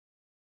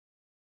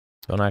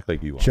Don't act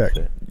like you want Check.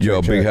 it.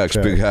 Yo, big hacks,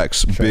 big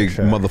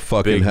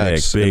motherfucking Big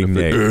hacks.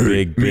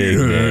 Nick, big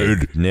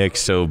Nick. Nick's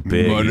so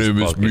big. My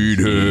name is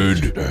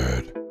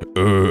Meathead.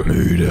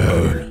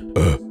 Meathead.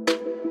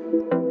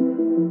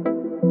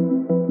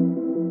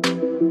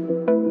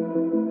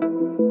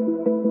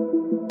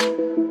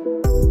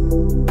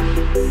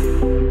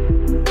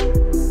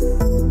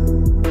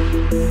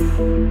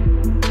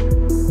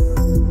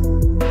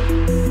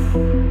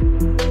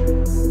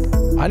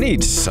 I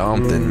need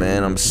something,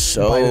 man. I'm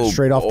so Bite it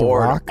straight off the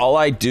bored. rock? All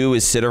I do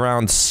is sit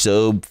around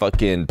so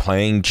fucking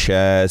playing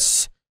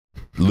chess,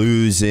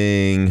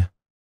 losing,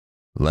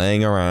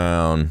 laying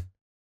around.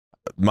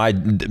 My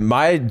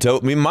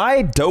dopamine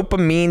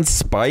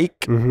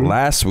spike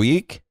last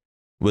week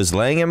was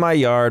laying in my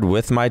yard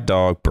with my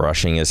dog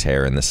brushing his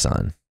hair in the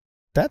sun.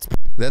 That's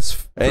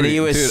And he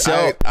was dude,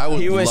 so I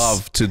would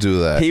love to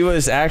do that. He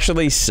was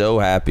actually so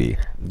happy.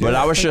 But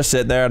I was just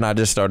sitting there and I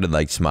just started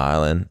like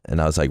smiling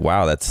and I was like,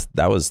 wow,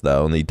 that was the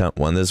only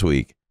one this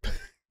week.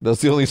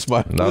 That's the only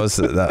smile. That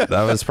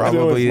was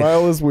probably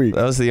smile this week.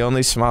 That was the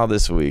only smile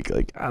this week.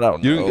 Like, I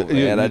don't know,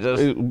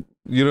 man.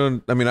 You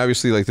don't, I mean,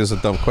 obviously, like, this is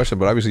a dumb question,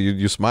 but obviously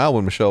you smile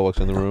when Michelle walks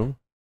in the room.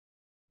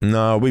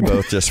 No, we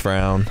both just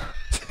frown.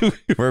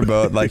 We're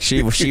both like,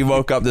 she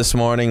woke up this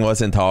morning,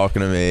 wasn't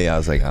talking to me. I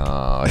was like,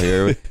 oh,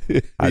 here we go.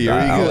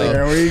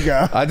 There we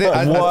go. I think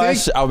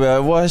I'll be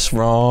like, what's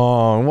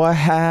wrong? What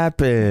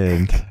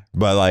happened?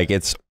 But like,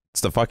 it's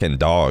the fucking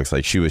dogs.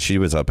 Like she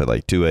was up at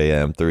like 2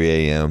 a.m., 3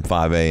 a.m.,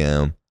 5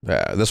 a.m.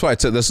 Yeah, that's why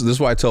this is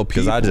why I tell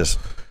people. Because I just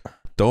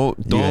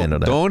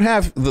don't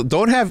have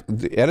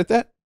edit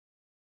that.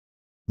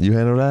 You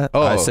handle that?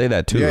 Oh, I say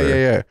that too.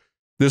 Yeah.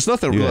 There's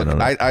nothing. Look,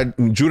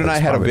 Jude and I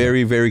had a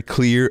very, very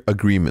clear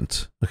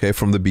agreement. Okay,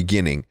 from the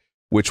beginning,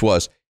 which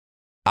was,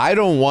 I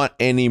don't want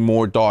any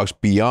more dogs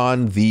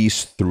beyond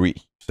these 3.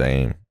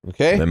 Same.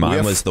 Okay, and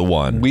mine was the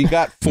one. We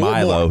got 4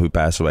 Milo, more. who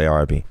passed away.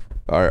 R.I.P.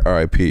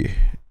 R.I.P.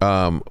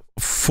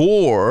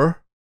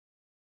 4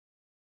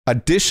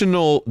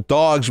 additional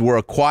dogs were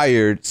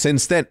acquired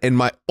since then, and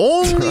my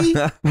only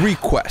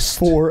request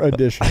 4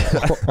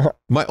 additional.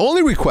 My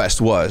only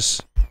request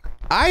was,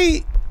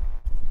 I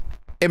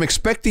am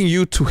expecting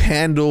you to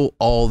handle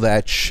all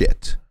that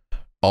shit,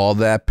 all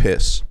that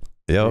piss.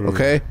 Yep.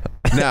 Okay.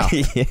 Now,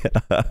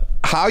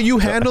 how you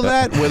handle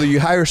that, whether you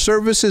hire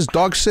services,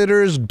 dog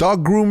sitters,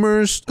 dog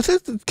groomers,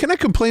 can I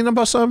complain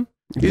about some?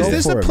 Is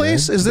this the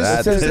place? Man. Is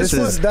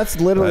this? That's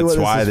literally that's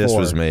what why this for.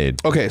 was made.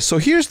 Okay, so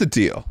here's the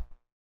deal.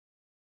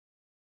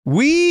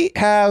 We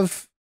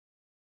have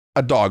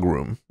a dog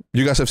room.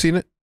 You guys have seen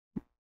it?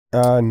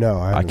 No,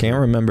 I can't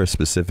remember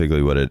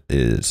specifically what it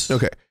is.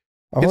 Okay.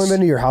 I've only been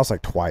to your house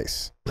like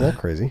twice. Is that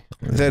crazy?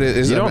 That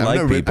is. You don't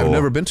like people. I've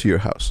never been to your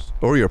house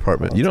or your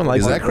apartment. You don't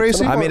like. Is that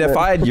crazy? I mean, if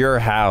I had your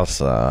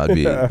house, I'd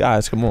be,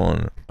 guys, come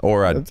on.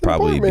 Or I'd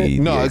probably be.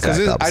 No,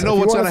 because I know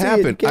what's going to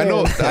happen. I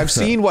know. I've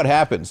seen what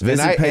happens,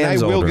 and I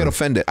will get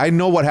offended. I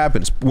know what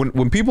happens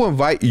when people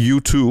invite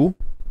you to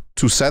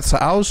Seth's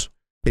house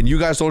and you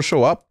guys don't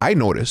show up. I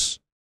notice.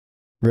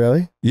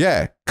 Really?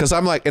 Yeah, because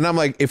I'm like,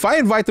 if I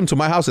invite them to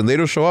my house and they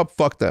don't show up,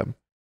 fuck them.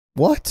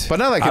 What? But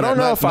not like I don't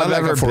know if I've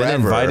ever been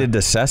invited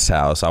to Seth's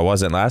house. I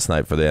wasn't last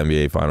night for the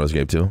NBA Finals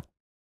game too.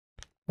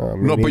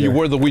 No, but you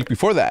were the week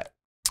before that.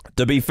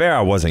 To be fair,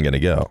 I wasn't gonna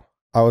go.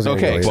 I was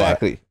okay.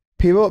 Exactly.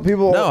 People.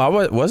 No, I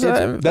was.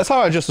 That's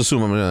how I just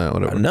assume.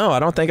 Whatever. No, I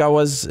don't think I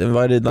was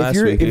invited last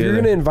week. If you're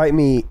gonna invite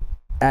me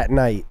at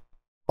night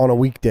on a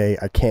weekday,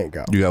 I can't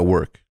go. You got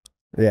work.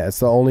 Yeah, it's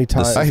the only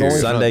time.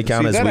 Sunday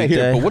count as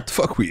weekday. But what the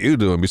fuck were you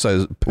doing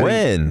besides paying?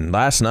 When?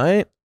 Last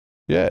night?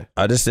 Yeah.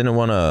 I just didn't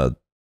want to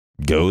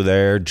go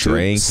there,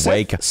 drink,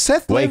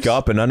 Seth wake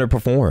up and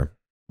underperform.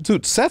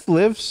 Dude, Seth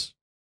lives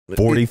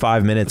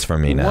 45 minutes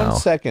from me now. 1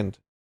 second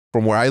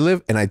from where I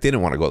live, and I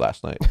didn't want to go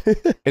last night.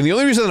 And the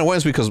only reason I went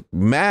is because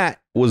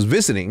Matt was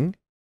visiting,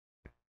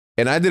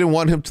 and I didn't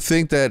want him to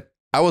think that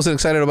I wasn't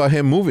excited about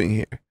him moving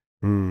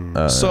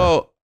here.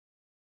 So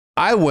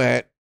I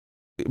went.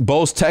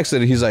 Bo's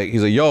texted. He's like,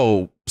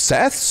 yo,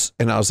 Seth's,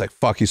 and I was like,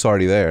 fuck, he's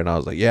already there. And I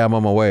was like, yeah, I'm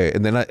on my way.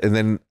 And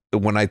then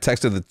when I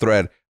texted the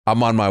thread,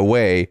 I'm on my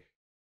way.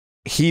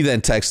 He then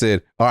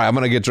texted, all right, I'm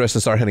gonna get dressed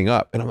and start heading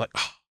up. And I'm like,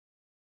 oh,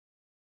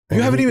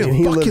 you haven't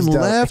even fucking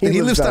left, and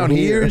he lives down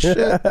here and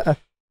shit.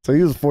 So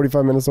he was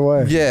 45 minutes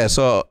away. Yeah.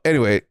 So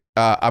anyway,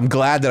 I'm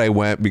glad that I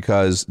went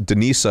because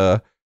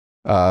Denisa,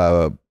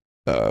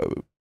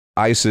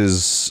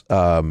 Ice's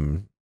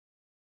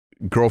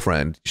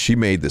girlfriend, she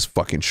made this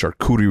fucking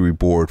charcuterie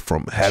board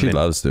from heaven. She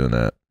loves doing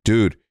that.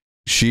 Dude,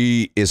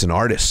 she is an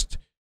artist.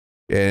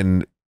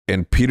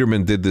 And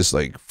Peterman did this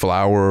like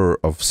flower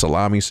of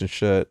salamis and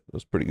shit. It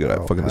was pretty good. I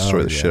fucking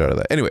destroyed the shit out of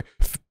that. Anyway,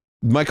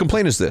 my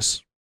complaint is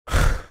this.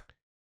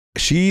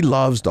 She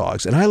loves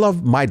dogs, and I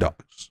love my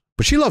dogs.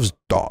 But she loves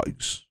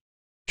dogs.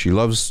 She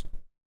loves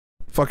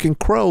fucking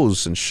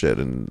crows and shit.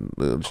 And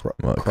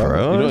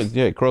crows?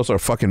 Yeah, crows are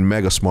fucking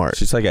mega smart.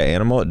 She's like an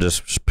animal,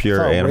 just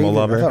pure animal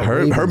lover.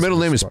 Her middle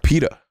name is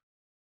PETA.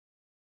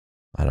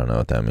 I don't know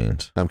what that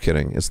means. I'm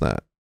kidding. It's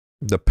not.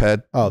 The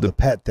pet. Oh, the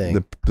pet thing.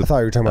 I thought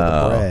you were talking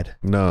about the bread.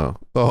 No.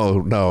 Oh,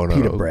 no.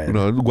 Pita bread.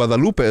 No,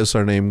 Guadalupe is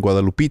her name.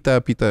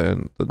 Guadalupita, Pita.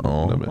 And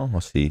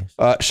See.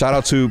 shout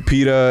out to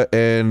Pita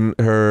and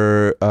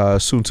her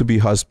soon-to-be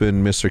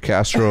husband, Mr.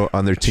 Castro,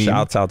 on their team.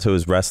 Shouts out to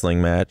his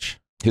wrestling match.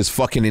 His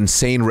fucking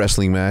insane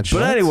wrestling match.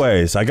 But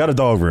anyways, I got a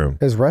dog room.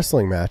 His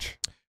wrestling match.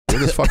 We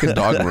have this fucking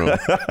dog room.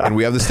 And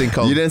we have this thing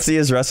called... You didn't see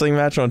his wrestling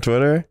match on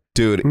Twitter?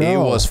 Dude,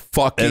 No. it was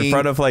fucking... In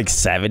front of like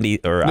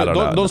 70 or I don't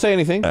know. Don't say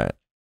anything. All right.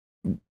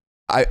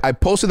 I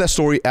posted that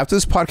story after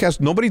this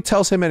podcast. Nobody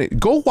tells him anything.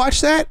 Go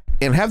watch that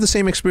and have the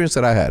same experience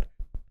that I had.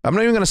 I'm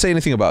not even going to say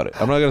anything about it.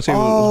 I'm not going to say...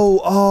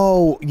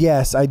 Oh,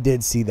 yes, I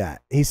did see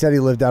that. He said he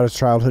lived out his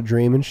childhood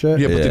dream and shit.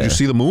 Yeah, but did you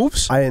see the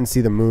moves? I didn't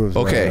see the moves.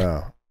 Okay.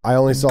 No. I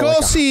only saw Go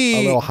like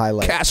see a little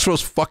highlight.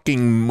 Castro's fucking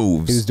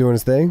moves. He was doing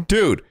his thing?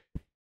 Dude,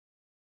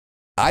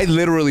 I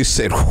literally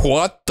said,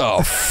 what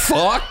the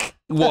fuck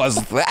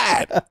was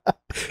that?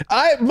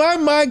 My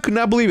mind could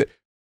not believe it.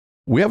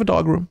 We have a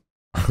dog room.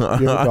 You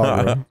have a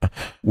dog room.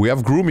 We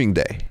have grooming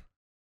day.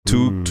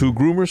 Two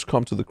groomers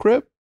come to the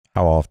crib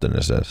How often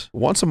is this?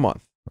 once a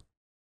month.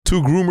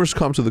 2 groomers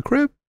come to the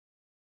crib.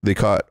 They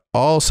cut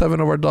all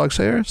 7 of our dog's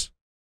hairs.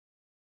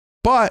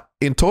 But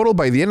in total,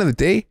 by the end of the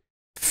day,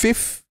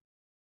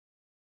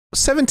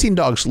 17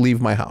 dogs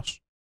leave my house.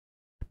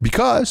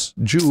 Because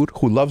Jude,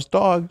 who loves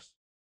dogs,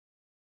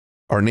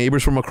 our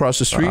neighbors from across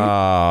the street,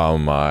 Oh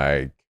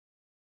my.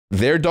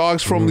 their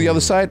dogs from the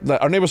other side,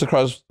 our neighbors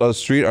across the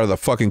street are the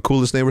fucking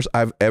coolest neighbors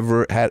I've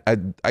ever had.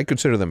 I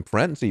consider them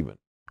friends even.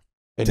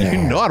 And you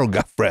Damn. know I don't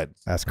got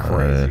friends. That's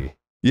crazy.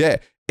 Yeah.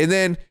 And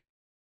then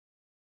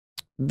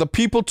the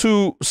people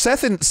to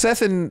Seth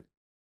and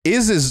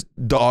Iz's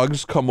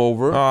dogs come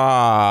over.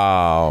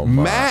 Oh,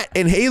 my. Matt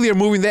and Haley are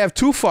moving. They have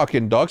 2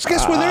 fucking dogs.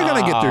 Guess where they're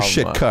going to get their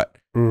shit my. cut?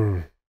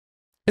 Mm.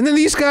 And then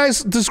these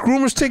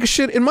groomers take a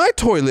shit in my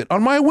toilet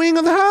on my wing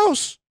of the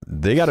house.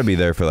 They got to be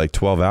there for like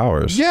 12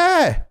 hours.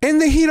 Yeah.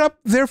 And they heat up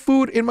their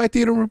food in my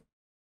theater room.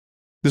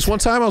 This one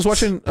time I was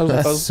watching.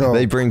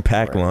 They bring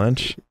packed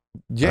lunch.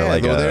 Yeah,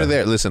 like they're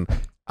there. Listen,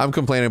 I'm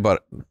complaining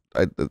about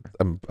it.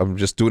 I'm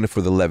just doing it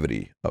for the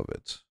levity of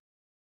it.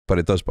 But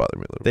it does bother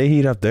me a little They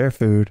heat up their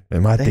food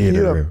in my They theater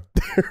heat up room.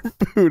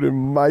 their food in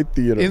my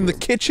theater bit. In the room.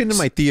 kitchen in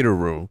my theater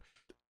room.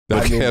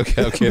 I mean-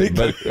 Okay.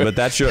 But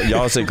that's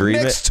y'all's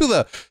agreement.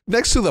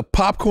 Next to the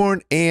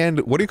popcorn and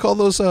what do you call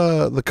those?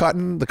 The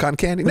cotton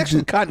candy. Next to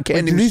the cotton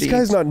candy. Do these machines.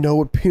 guys not know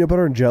what peanut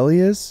butter and jelly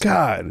is?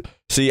 God.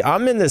 See,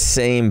 I'm in the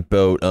same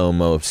boat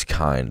almost,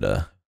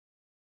 kinda.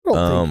 I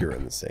don't think you're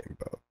in the same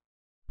boat.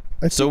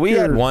 I So think we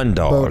had you're one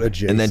dog, boat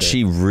and then adjacent.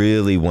 she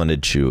really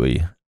wanted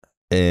Chewy,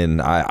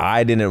 and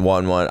I didn't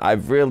want one. I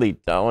really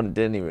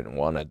didn't even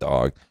want a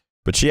dog,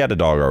 but she had a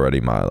dog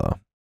already, Milo,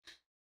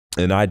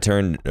 and I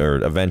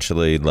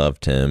eventually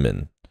loved him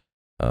and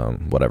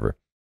whatever.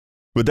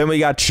 But then we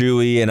got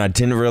Chewy, and I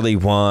didn't really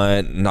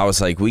want, and I was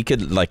like, we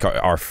could, like,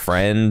 our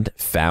friend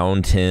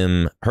found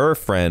him. Her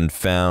friend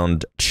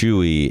found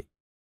Chewy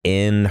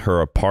in her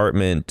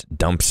apartment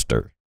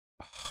dumpster,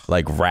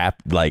 like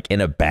wrapped, like in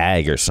a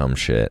bag or some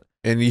shit.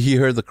 And he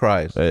heard the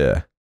cries.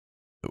 Yeah.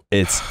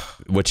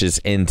 Which is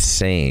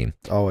insane.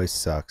 Always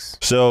sucks.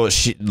 So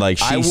she's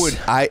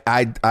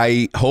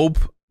I hope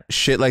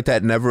shit like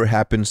that never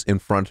happens in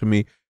front of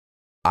me.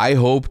 I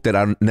hope that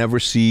I never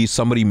see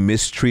somebody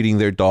mistreating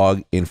their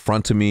dog in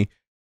front of me,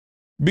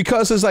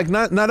 because it's like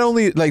not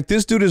only like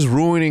this dude is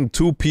ruining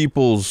 2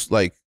 people's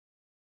like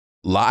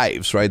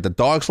lives, right? The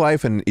dog's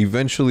life and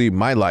eventually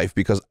my life,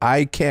 because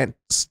I can't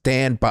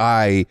stand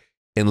by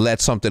and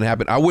let something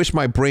happen. I wish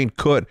my brain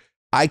could.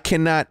 I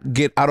cannot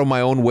get out of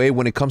my own way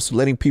when it comes to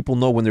letting people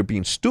know when they're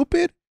being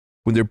stupid,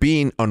 when they're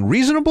being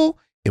unreasonable,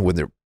 and when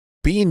they're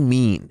being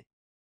mean.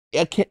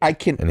 I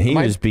can't. And he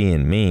was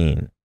being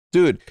mean.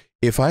 Dude,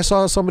 if I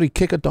saw somebody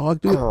kick a dog,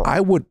 dude,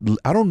 I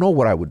don't know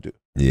what I would do.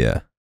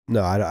 Yeah.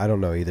 No, I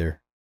don't know either.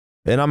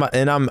 And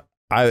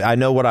I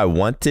know what I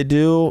want to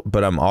do,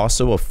 but I'm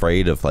also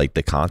afraid of like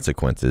the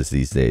consequences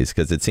these days,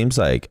 because it seems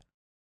like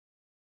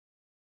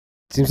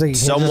Seems like you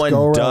can't someone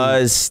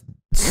just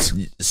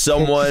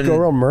go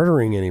around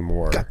murdering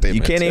anymore. God damn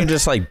you it. can't even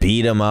just like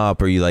beat them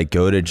up, or you like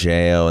go to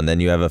jail and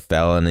then you have a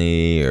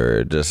felony,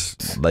 or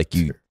just like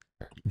you.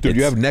 Dude,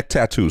 you have neck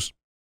tattoos.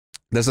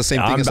 That's the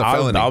same thing as a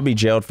felony. I'll be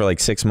jailed for like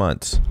 6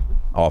 months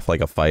off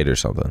like a fight or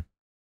something.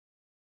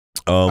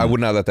 I would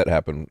not let that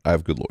happen. I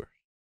have good lawyers.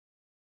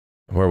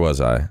 Where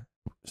was I?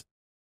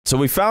 So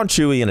we found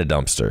Chewy in a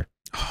dumpster,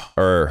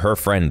 or her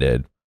friend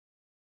did.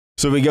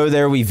 So we go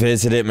there, we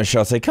visit it.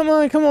 Michelle's like, come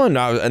on.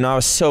 And I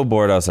was so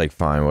bored. I was like,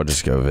 fine, we'll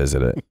just go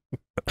visit it.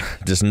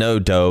 Just no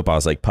dope. I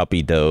was like,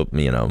 puppy dope,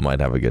 might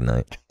have a good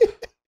night.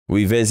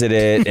 We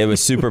visited. It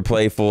was super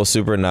playful,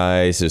 super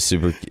nice.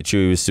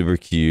 Chewy was super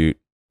cute.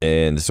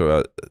 And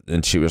so,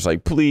 and she was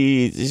like,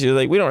 please. She was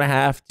like, we don't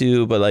have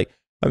to, but like,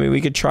 I mean,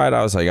 we could try it.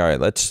 I was like, all right,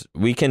 let's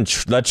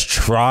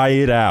try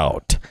it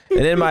out.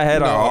 And in my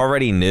head, I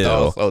already knew.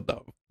 Oh, so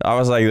dumb. I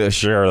was like,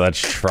 sure, let's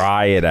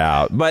try it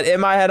out. But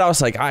in my head, I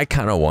was like, I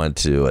kind of want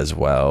to as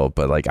well,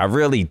 but like, I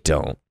really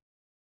don't.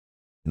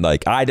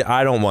 Like, I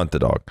don't want the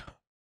dog.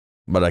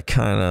 but I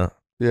kind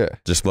of,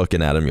 just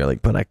looking at him, you're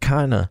like, but I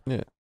kind of.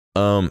 Yeah.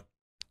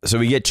 So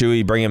we get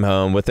Chewy, bring him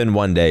home. Within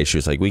one day, she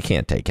was like, we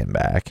can't take him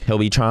back. He'll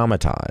be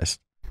traumatized.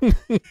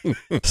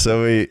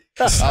 So I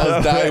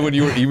was dying when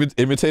you were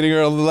imitating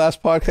her on the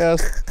last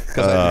podcast.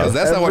 Because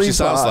that's not what she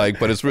sounds like,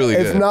 but it's really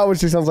good. It's not what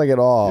she sounds like at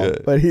all. Yeah.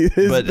 But he'll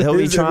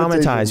be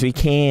traumatized. We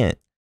can't.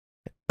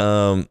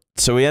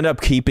 So we end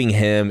up keeping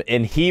him,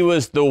 and he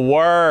was the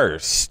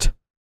worst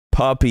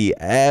puppy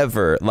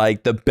ever.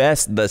 Like the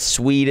best, the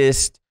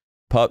sweetest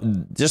pup,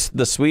 just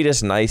the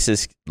sweetest,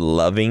 nicest,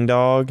 loving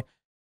dog,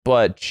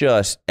 but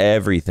just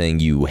everything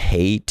you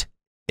hate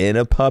in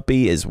a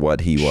puppy is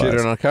what he was.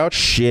 Shitting on couch?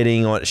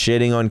 Shitting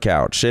on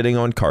couch, shitting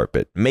on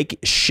carpet,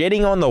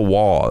 shitting on the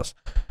walls.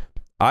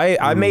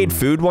 I made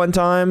food one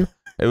time.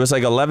 It was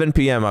like 11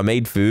 p.m. I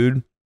made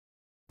food.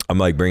 I'm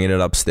like bringing it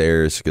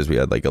upstairs because we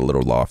had like a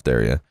little loft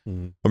area.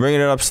 I'm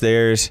bringing it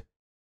upstairs,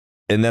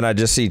 and then I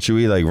just see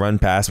Chewy like run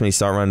past me,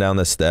 start running down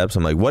the steps.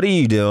 I'm like, what are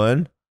you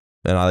doing?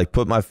 And I like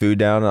put my food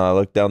down, and I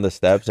look down the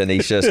steps, and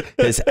he's just,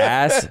 his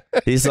ass,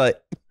 he's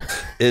like,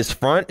 his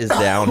front is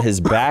down, his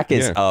back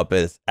is up,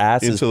 his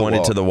ass is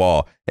pointed to the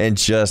wall, and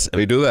just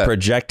they do that.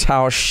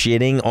 Projectile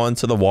shitting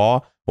onto the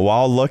wall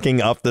while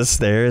looking up the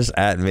stairs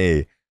at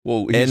me.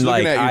 Well, he's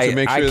looking at you to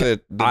make sure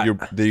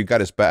that you got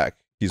his back.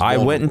 I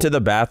went into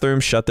the bathroom,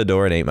 shut the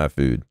door, and ate my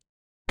food.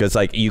 Because,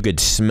 like, you could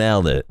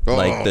smell it. Oh.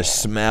 Like, the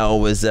smell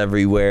was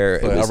everywhere.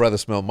 So I'd rather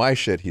smell my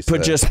shit, he said.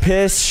 But just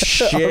piss,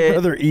 shit. I'd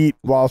rather eat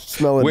while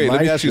smelling my shit. Wait,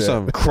 let me ask you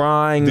something.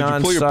 Crying nonstop. Did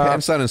you pull your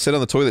pants down and sit on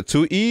the toilet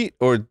to eat?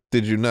 Or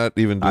did you not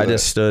even do that? I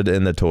just stood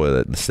in the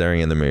toilet,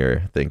 staring in the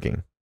mirror,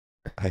 thinking.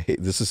 I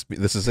hate this.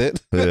 Is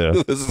it?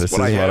 Yeah, this is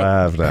what I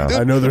have now.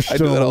 I know there's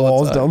still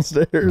walls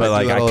downstairs. But,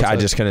 like, I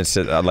just couldn't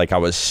sit. Like, I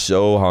was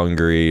so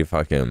hungry.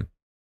 Fucking.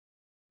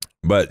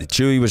 But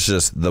Chewy was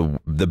just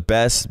the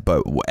best,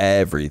 but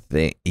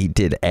everything, he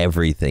did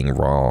everything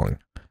wrong.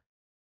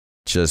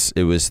 Just,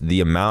 it was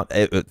the amount,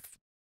 3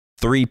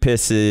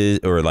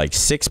 pisses or like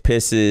 6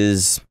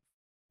 pisses,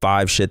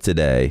 5 shits a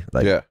day.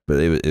 Like, yeah. But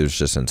it was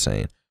just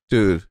insane.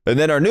 Dude. And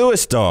then our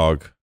newest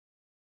dog,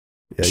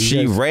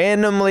 she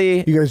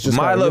randomly,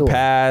 Milo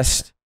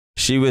passed.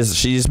 She was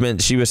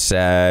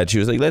sad. She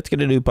was like, let's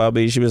get a new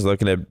puppy. She was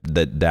looking at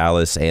the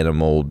Dallas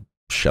animal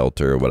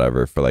shelter or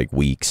whatever for like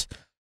weeks.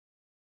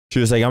 She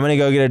was like, I'm going to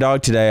go get a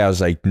dog today. I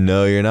was like,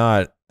 no, you're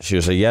not. She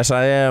was like, yes,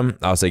 I am.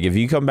 I was like, if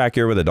you come back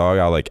here with a dog,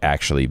 I'll like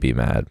actually be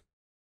mad.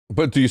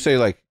 But do you say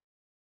like,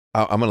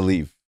 I'm going to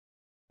leave?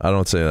 I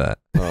don't say that.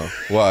 Oh,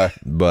 why?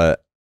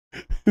 But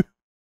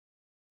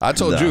I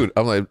told Jude,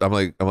 I'm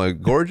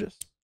like, gorgeous.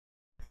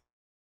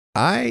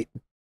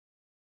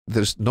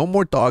 There's no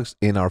more dogs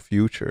in our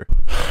future.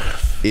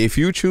 If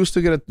you choose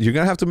to you're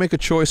going to have to make a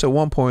choice at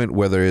one point,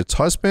 whether it's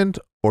husband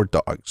or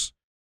dogs.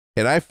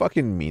 And I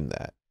fucking mean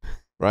that.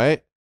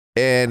 Right?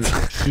 And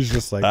she's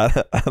just like,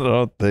 I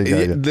don't think.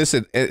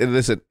 Listen,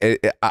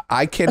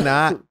 I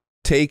cannot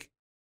take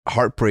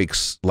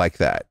heartbreaks like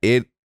that.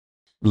 It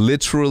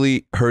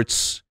literally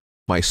hurts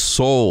my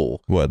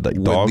soul. What,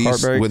 like dog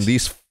heartbreaks? When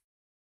these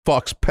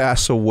fucks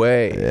pass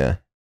away. Yeah,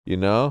 you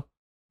know,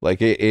 like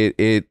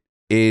it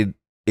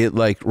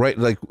like right,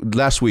 like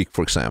last week,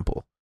 for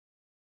example,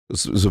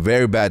 it was a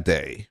very bad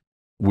day.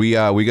 We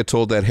get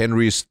told that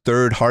Henry's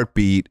 3rd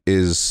heartbeat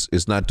is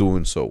not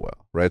doing so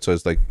well, right? So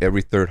it's like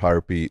every 3rd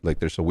heartbeat, like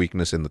there's a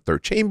weakness in the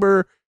 3rd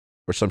chamber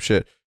or some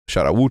shit.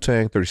 Shout out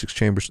Wu-Tang, 36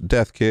 Chambers,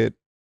 Death Kit.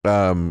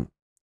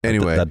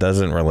 Anyway. That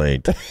doesn't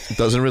relate. It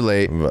doesn't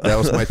relate. That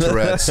was my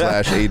Tourette /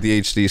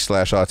 ADHD /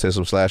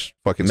 autism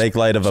 / fucking... Make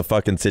light of a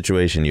fucking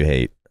situation you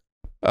hate.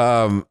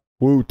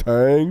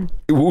 Wu-Tang.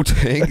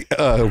 Wu-Tang.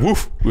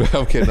 Woof.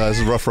 Okay, no, this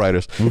is Rough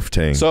Riders.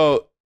 Woof-Tang.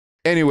 So...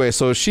 Anyway,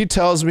 so she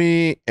tells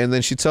me, and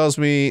then she tells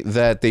me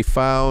that they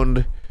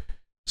found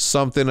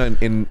something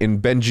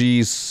in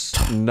Benji's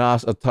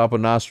top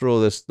of nostril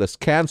that's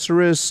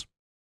cancerous,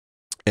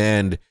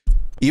 and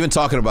even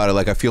talking about it,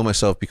 like I feel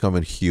myself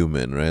becoming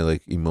human, right?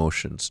 Like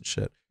emotions and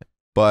shit.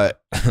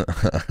 But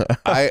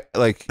I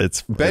like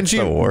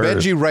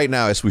Benji right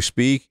now, as we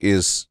speak,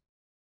 is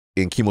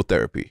in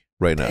chemotherapy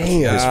right now.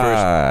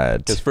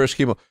 His first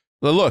chemo.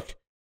 Now, look,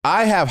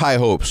 I have high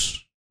hopes.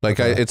 Like,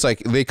 it's like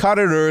they caught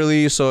it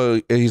early, so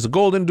he's a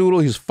golden doodle.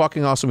 He's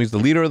fucking awesome. He's the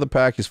leader of the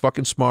pack. He's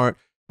fucking smart.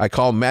 I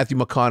call him Matthew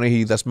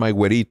McConaughey. That's my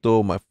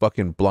güerito, my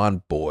fucking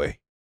blonde boy.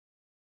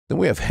 Then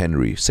we have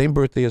Henry. Same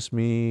birthday as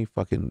me.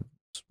 Fucking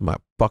my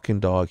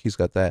fucking dog. He's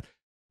got that.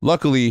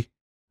 Luckily,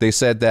 they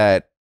said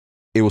that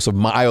it was a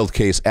mild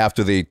case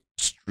after they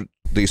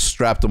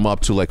strapped him up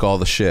to, like, all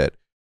the shit.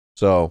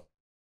 So...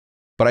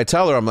 But I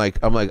tell her, I'm like,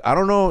 I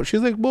don't know.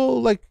 She's like,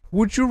 well, like,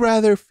 would you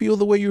rather feel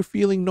the way you're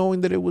feeling,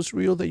 knowing that it was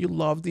real, that you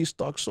love these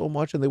dogs so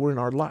much and they were in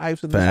our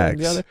lives and this and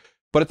the other?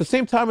 But at the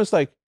same time, it's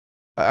like,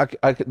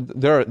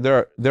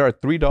 there are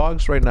 3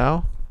 dogs right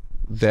now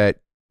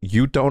that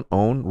you don't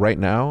own right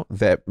now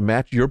that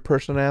match your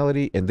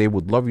personality, and they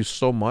would love you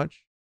so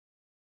much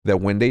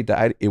that when they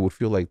died, it would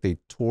feel like they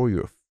tore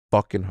your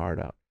fucking heart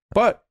out.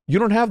 But you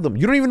don't have them.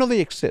 You don't even know they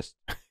exist.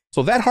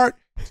 So that heart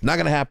It's not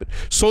gonna happen.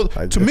 So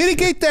to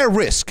mitigate that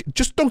risk,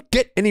 just don't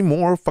get any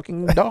more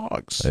fucking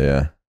dogs.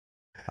 Yeah.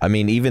 I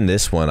mean, even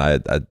this one, I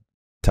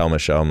tell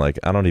Michelle, I'm like,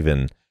 I don't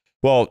even.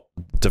 Well,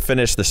 to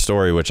finish the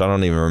story, which I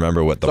don't even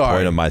remember what the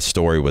point of my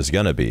story was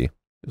gonna be.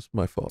 It's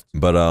my fault.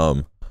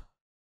 But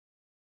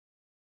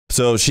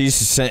so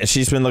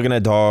she's been looking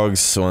at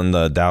dogs on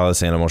the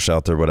Dallas Animal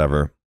Shelter,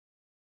 whatever.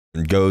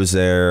 Goes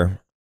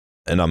there,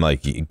 and I'm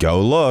like,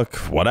 go look,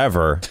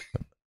 whatever.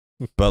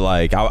 But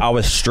like, I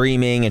was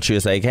streaming, and she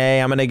was like,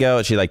 hey, I'm gonna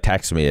go. She like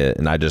texted me it,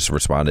 and I just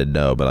responded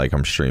no, but like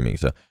I'm streaming,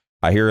 so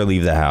I hear her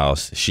leave the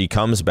house. She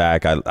comes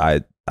back.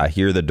 I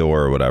hear the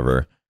door or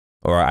whatever,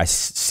 or I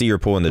see her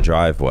pull in the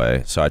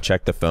driveway. So I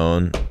check the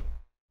phone,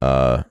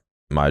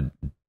 my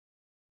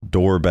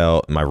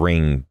doorbell, my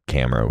Ring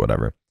camera or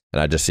whatever,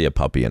 and I just see a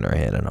puppy in her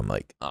hand, and I'm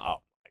like, oh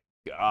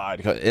my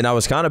God. And I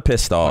was kind of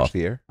pissed off.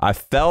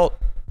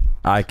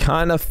 I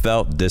kind of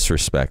felt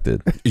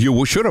disrespected.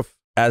 You should have.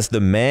 As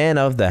the man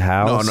of the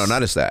house. No,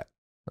 not as that.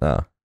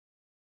 Oh.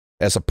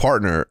 As a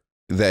partner,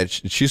 that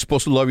she's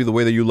supposed to love you the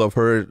way that you love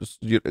her.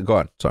 Go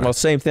on. Sorry. Well,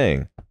 same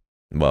thing.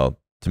 Well,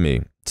 to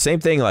me, same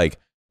thing. Like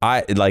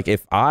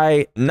if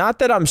I, not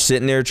that I'm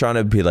sitting there trying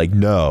to be like,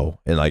 no,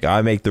 and like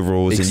I make the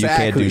rules and you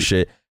can't do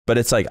shit. But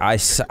it's like I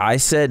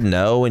said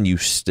no, and you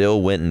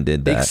still went and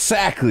did that.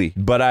 Exactly.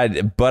 But I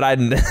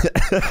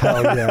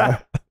Hell yeah.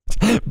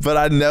 But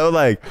I know,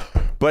 like,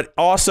 but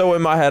also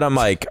in my head, I'm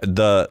like,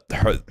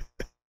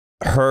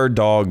 her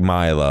dog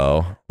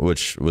Milo,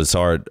 which was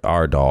our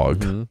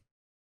dog,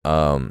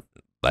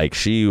 like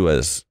she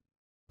was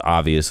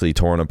obviously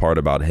torn apart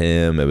about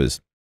him. It was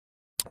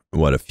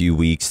a few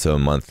weeks to a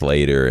month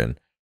later, and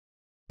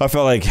I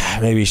felt like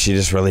maybe she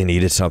just really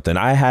needed something.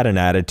 I had an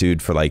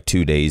attitude for like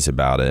 2 days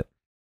about it,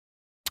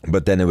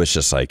 but then it was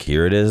just like,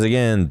 here it is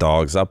again,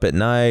 dog's up at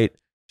night.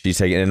 She's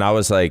taking, and I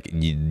was like,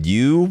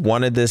 you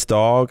wanted this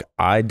dog,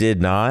 I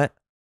did not.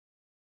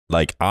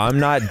 Like, I'm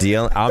not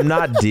dealing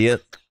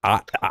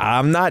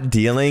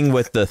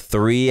with the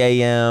 3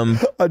 a.m.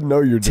 I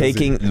know you're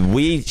taking.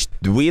 We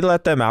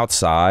let them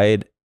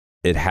outside.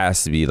 It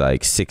has to be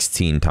like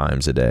 16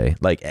 times a day,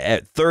 like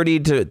at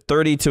 30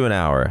 to an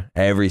hour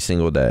every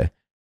single day,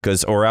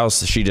 or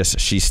else she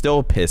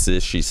still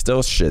pisses, she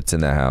still shits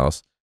in the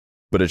house.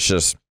 But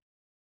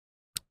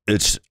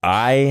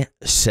I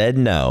said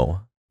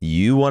no.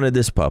 You wanted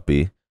this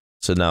puppy,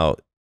 so now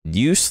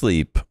you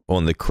sleep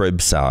on the crib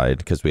side,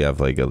 because we have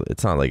like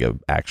it's not like an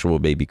actual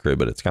baby crib,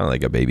 but it's kind of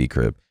like a baby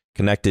crib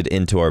connected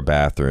into our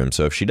bathroom.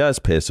 So if she does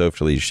piss,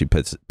 hopefully she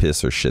piss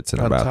or shits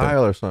in our bathroom.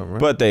 Tile or something, right?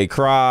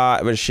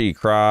 But she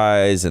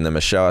cries, and then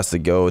Michelle has to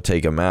go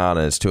take them out,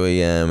 and it's 2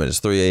 a.m. and it's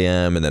 3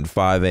 a.m. and then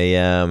 5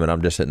 a.m. and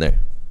I'm just sitting there.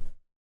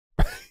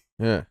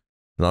 Yeah.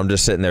 And I'm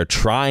just sitting there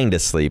trying to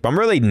sleep. I'm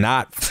really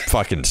not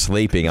fucking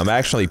sleeping. I'm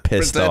actually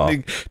pissed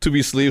Pretending off. to be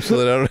asleep so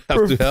that I don't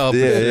have to help.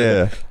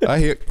 Yeah.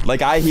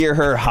 I hear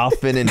her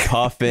huffing and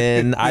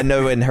puffing. I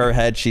know in her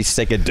head she's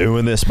sick of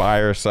doing this by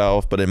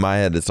herself, but in my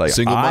head it's like,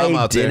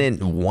 I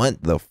didn't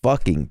want the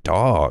fucking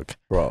dog,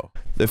 bro.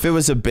 If it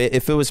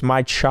was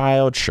my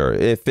child, sure.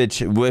 If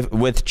it's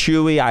with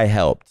Chewy, I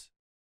helped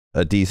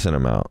a decent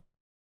amount.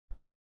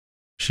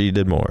 She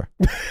did more,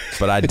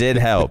 but I did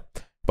help.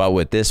 But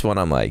with this one,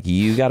 I'm like,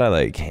 you gotta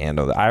like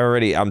handle that.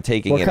 I'm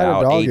taking it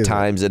out 8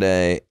 times a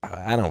day.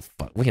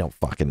 We don't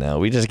fucking know.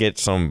 We just get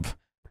some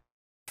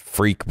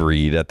freak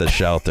breed at the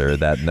shelter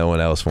that no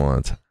one else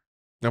wants.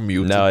 I'm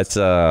muted. No,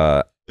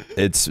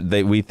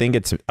 we think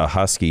it's a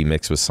husky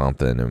mixed with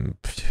something, and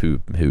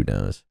who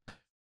knows?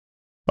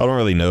 I don't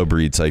really know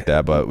breeds like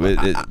that, but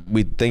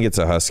we think it's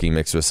a husky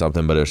mixed with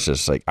something. But it's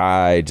just like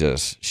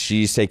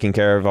she's taking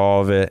care of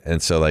all of it,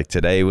 and so like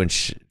today when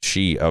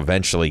she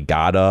eventually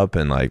got up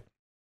and like.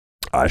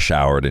 I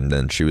showered, and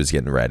then she was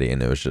getting ready,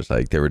 and it was just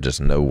like there were just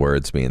no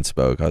words being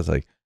spoke. I was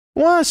like,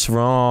 what's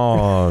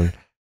wrong?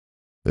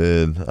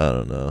 And I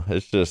don't know.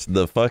 It's just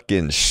the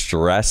fucking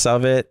stress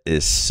of it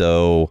is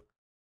so.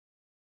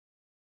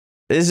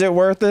 Is it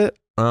worth it?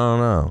 I don't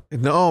know.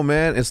 No,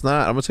 man, it's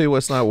not. I'm gonna tell you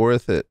what's not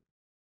worth it,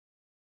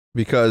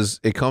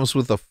 because it comes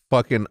with a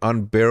fucking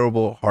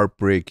unbearable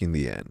heartbreak in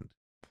the end.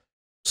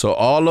 So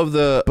all of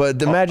the. But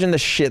imagine the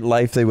shit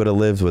life they would have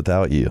lived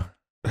without you.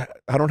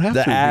 I don't have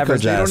the to,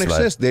 average because they don't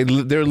exist.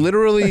 They're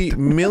literally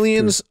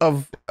millions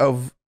of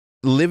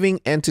living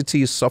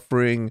entities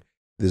suffering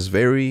this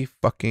very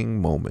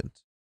fucking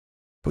moment,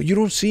 but you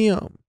don't see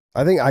them.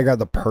 I think I got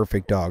the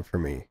perfect dog for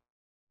me.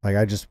 Like,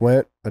 I just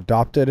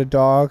adopted a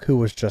dog who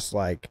was just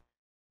like,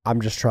 I'm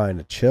just trying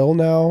to chill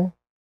now.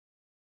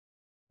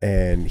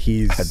 And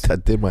I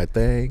did my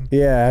thing.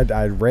 Yeah,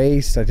 I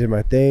raced. I did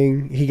my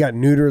thing. He got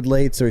neutered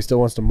late, so he still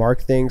wants to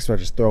mark things. So I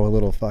just throw a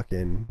little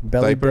fucking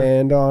belly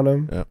band on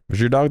him. Yeah. Was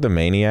your dog the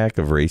maniac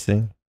of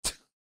racing?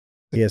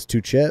 He has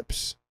 2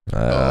 chips.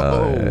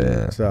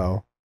 Yeah.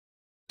 So,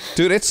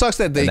 dude, it sucks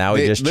that he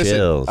just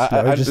chills.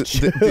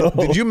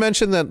 Did you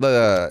mention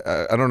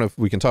that? I don't know if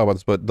we can talk about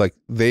this, but like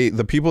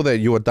the people that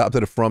you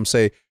adopted it from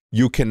say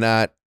you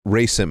cannot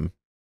race him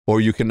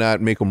or you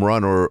cannot make them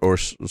run or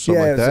something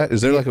like that.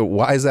 Is there like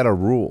why is that a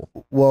rule?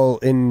 Well,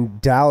 in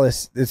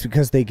Dallas, it's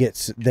because they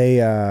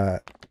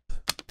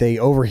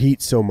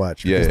overheat so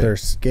much because their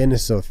skin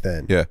is so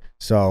thin. Yeah.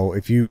 So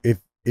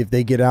if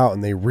they get out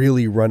and they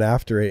really run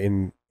after it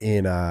in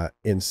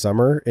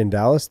summer in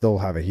Dallas, they'll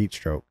have a heat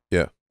stroke.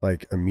 Yeah.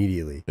 Like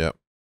immediately. Yeah.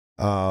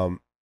 And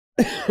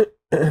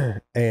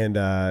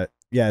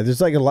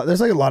there's like a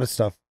lot of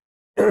stuff.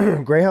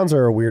 Greyhounds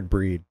are a weird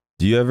breed.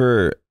 Do you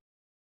ever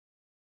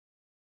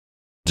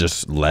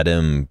just let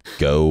him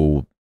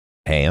go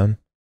ham?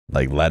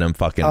 Like let him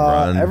fucking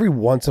run every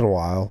once in a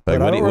while. Like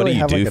what do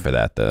you do for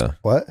that though?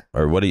 What?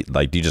 Or what do you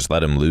like? Do you just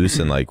let him loose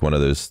in like one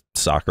of those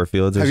soccer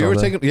fields? Or have something? you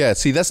ever taken? Yeah.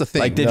 See, that's the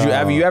thing. Like,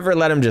 have you ever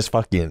let him just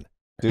fucking?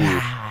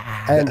 Dude.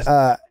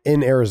 And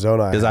in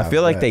Arizona, because I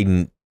feel like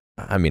they.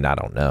 I mean, I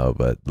don't know,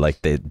 but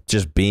like they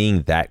just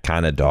being that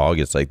kind of dog,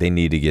 it's like they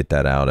need to get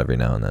that out every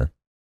now and then.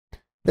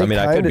 I mean,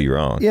 I could be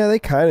wrong. Yeah, they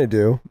kind of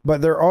do,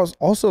 but they're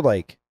also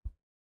like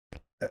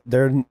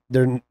they're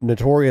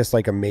notorious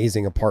like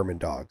amazing apartment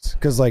dogs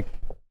because like.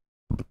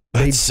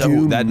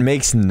 That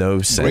makes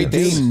no sense. Great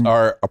Danes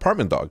are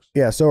apartment dogs.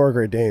 Yeah, so are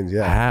Great Danes.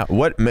 Yeah.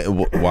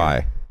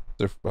 Why?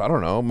 I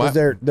don't know.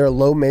 They're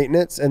low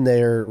maintenance and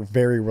they're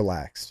very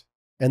relaxed,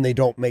 and they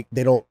don't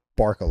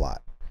bark a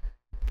lot.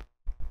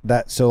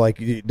 So like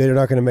they're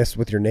not going to mess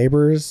with your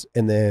neighbors,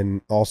 and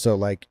then also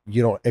like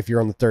if you're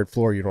on the third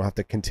floor, you don't have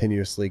to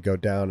continuously go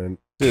down and.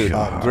 Dude,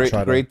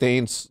 Great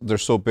Danes, they're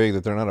so big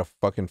that they're not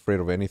fucking afraid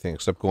of anything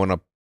except going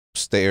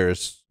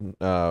upstairs.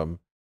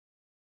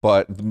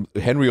 But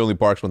Henry only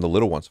barks when the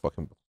little ones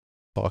fucking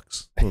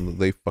bucks. When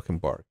they fucking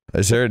bark.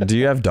 Do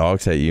you have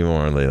dogs that you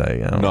normally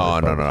like?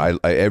 No.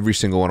 I every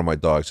single one of my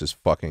dogs is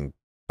fucking.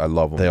 I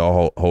love them. They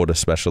all hold a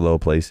special little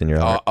place in your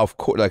heart. Of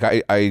course, like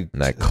I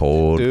that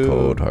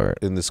cold heart.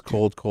 In this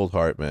cold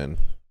heart, man.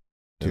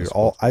 Dude,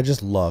 I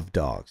just love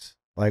dogs.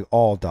 Like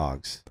all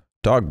dogs.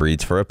 Dog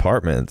breeds for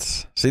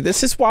apartments. See,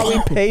 this is why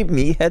we pay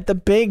Meathead the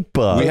big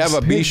bucks. We have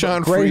a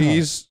Bichon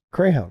Frise.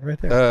 Greyhound right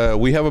there.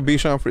 We have a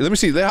Bichon Frise. Let me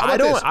see. I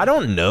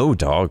don't know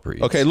dog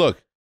breeds. Okay,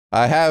 look.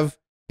 I have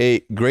a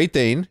Great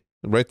Dane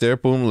right there,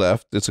 boom,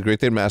 left. It's a Great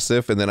Dane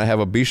Mastiff. And then I have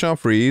a Bichon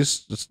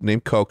Frise, it's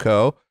named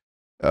Coco.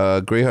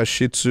 Greyhound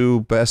Shih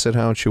Tzu, Basset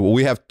Hound Chihuahua.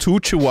 We have 2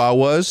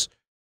 Chihuahuas.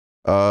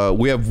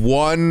 We have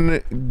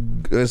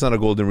one, it's not a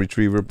golden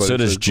retriever. But so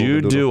does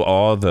Jude do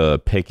all the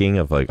picking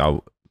of like,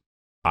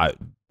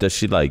 does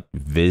she like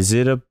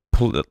visit a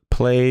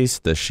place?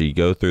 Does she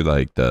go through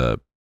like the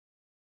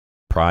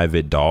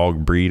private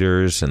dog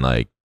breeders and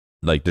like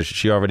does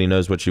she already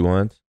knows what she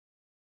wants?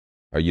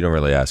 Or you don't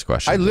really ask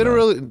questions?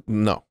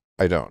 No,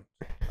 I don't.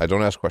 I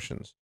don't ask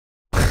questions.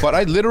 But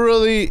I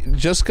literally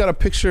just got a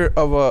picture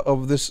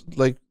of this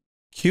like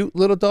cute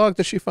little dog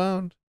that she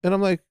found, and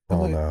I'm like,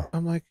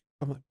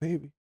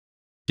 baby.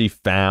 She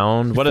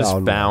found. What does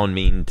found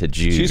mean to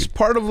Jude? She's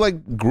part of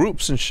like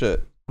groups and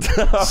shit.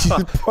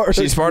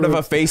 She's part of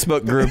a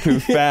Facebook group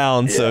who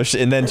found. So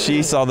and then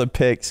she saw the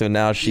pic, so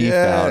now she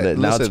found it.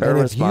 Now it's her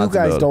responsibility.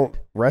 If you guys don't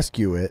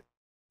rescue it,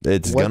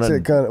 it's what's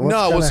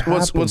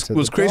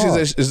what's crazy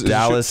is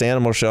Dallas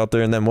Animal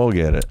Shelter, and then we'll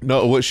get it.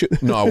 No,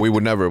 we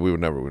would never.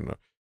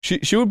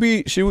 She would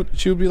be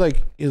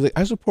like,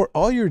 I support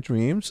all your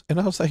dreams, and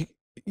I was like,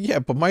 yeah,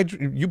 but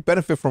you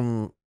benefit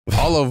from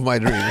all of my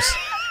dreams,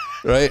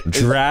 right?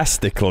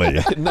 Drastically.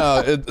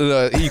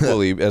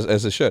 Equally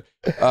as it should.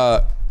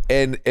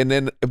 And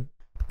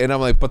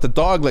I'm like, but the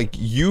dog, like,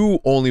 you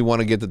only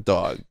want to get the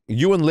dog.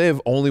 You and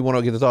Liv only want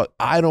to get the dog.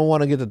 I don't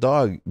want to get the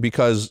dog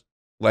because,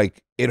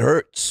 like, it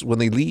hurts when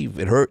they leave.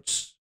 It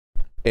hurts.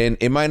 And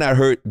it might not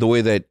hurt the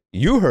way that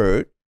you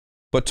hurt,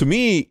 but to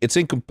me, it's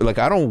like,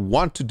 I don't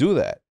want to do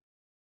that.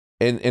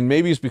 And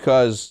maybe it's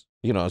because,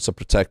 it's a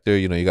protector,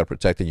 you got to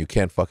protect it. You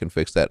can't fucking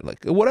fix that.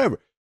 Like, whatever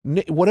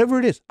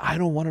it is, I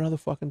don't want another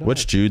fucking dog.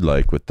 What's Jude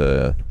like with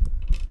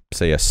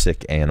say a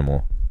sick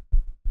animal?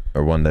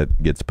 Or one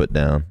that gets put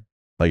down?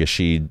 Like, is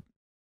she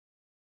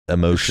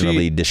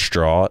emotionally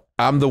distraught?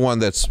 I'm the one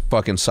that's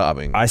fucking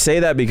sobbing. I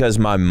say that because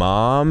my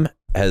mom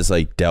has,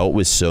 like, dealt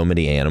with so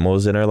many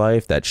animals in her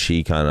life that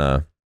she kind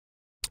of,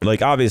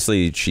 like,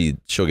 obviously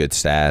she'll get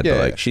sad, but,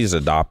 like, she's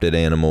adopted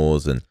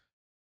animals. And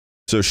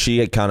so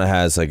she kind of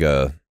has, like,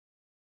 a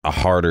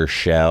harder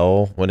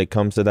shell when it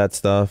comes to that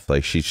stuff.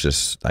 Like, she's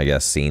just, I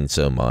guess, seen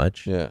so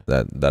much. Yeah.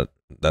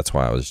 That's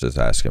why I was just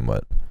asking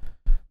what.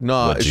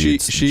 No,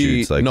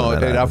 Jude's like, no,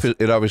 it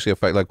obviously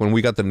affected. Like when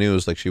we got the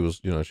news, like she was,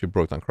 she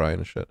broke down crying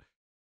and shit.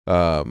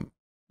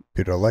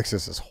 Dude,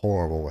 Alexis is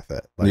horrible with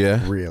it.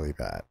 Like, really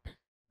bad.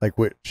 Like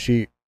what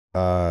she,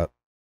 almost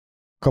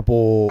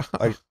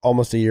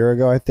a year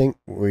ago, I think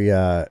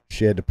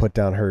she had to put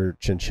down her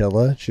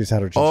chinchilla. She's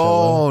had her chinchilla.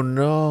 Oh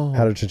no!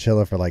 Had her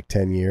chinchilla for like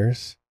 10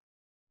 years.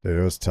 Dude,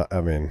 it was tough.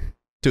 I mean,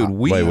 dude,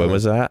 wait, when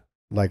was that?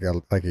 Like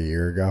a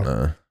year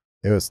ago.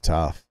 It was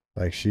tough.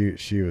 Like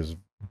she was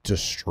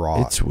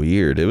distraught. It's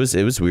weird. It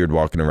was weird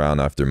walking around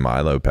after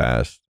Milo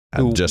passed.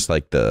 Just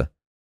like it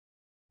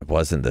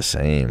wasn't the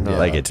same. Yeah.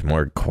 Like it's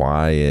more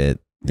quiet.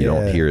 You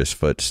don't hear his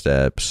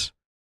footsteps.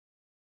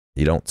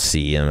 You don't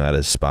see him at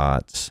his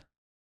spots.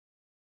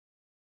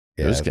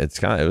 Yeah.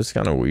 It was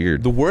kind of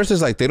weird. The worst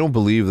is like they don't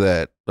believe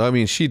that. I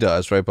mean, she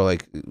does, right? But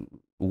like,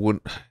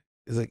 when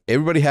it's like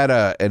everybody had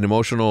an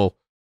emotional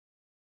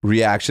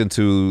reaction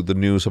to the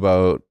news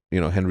about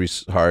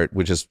Henry's heart,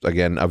 which is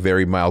again a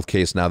very mild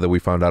case. Now that we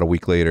found out a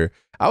week later,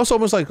 I was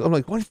almost like, I'm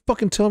like, why don't you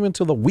fucking tell me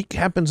until the week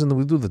happens and then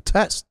we do the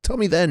test? Tell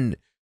me then.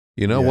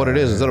 What it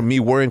is, instead of me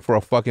worrying for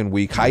a fucking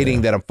week,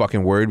 hiding that I'm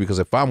fucking worried, because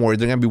if I'm worried,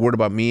 they're gonna be worried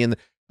about me, and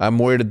I'm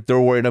worried that they're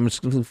worried. I'm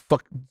just gonna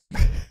fuck.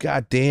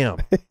 God damn.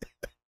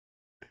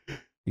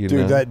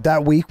 Dude,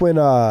 that week when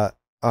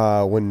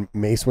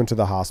Mace went to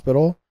the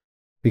hospital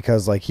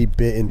because like he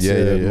bit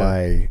into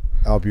my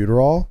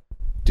albuterol,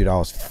 dude, I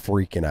was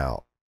freaking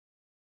out.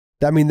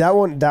 I mean, that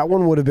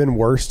one would have been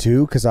worse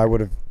too, because I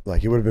would have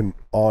it would have been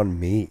on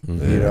me,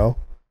 like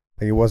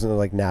it wasn't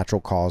like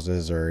natural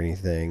causes or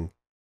anything.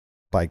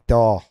 Like,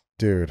 oh,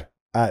 dude,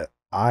 I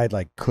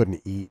like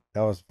couldn't eat.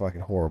 That was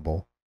fucking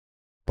horrible.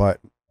 But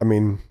I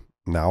mean,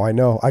 now I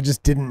know. I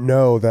just didn't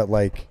know that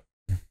like.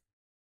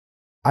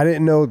 I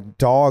didn't know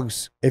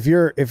dogs. If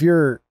you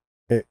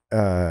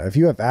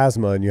have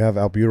asthma and you have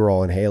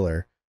albuterol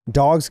inhaler,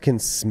 dogs can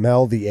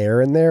smell the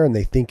air in there and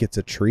they think it's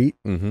a treat.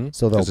 Mm-hmm.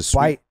 So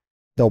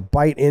they'll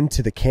bite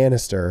into the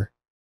canister,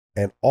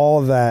 and all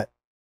of that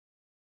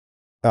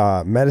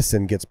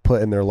medicine gets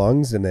put in their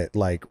lungs, and it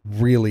like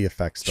really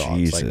affects dogs.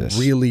 Jesus. Like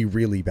really,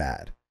 really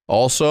bad.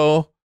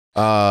 Also,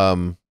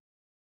 snow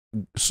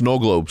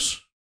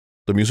globes,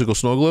 the musical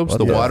snow globes,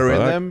 the water in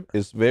them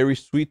is very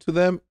sweet to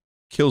them,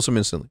 kills them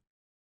instantly.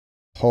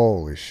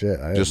 Holy shit,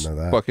 I didn't know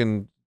that. Just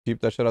fucking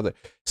keep that shit out there.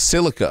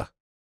 Silica,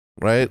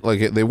 right?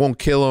 Like they won't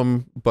kill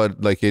them,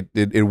 but like it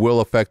will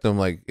affect them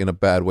like in a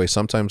bad way.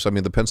 Sometimes, I mean,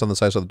 it depends on the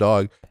size of the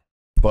dog,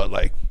 but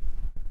like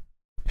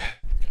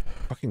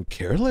fucking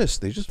careless.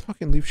 They just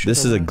fucking leave shit.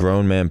 This is a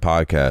grown man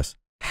podcast.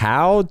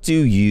 Have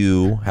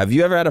you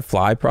ever had a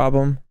fly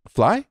problem?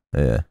 Fly?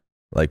 Yeah.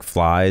 Like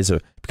flies, or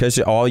because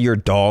all your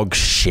dog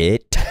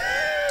shit?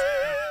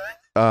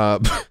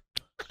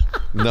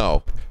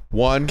 No.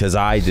 One, because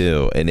I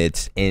do, and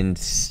it's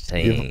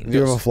insane. Do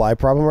you have a fly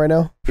problem right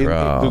now?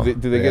 Bro. Do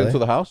they get into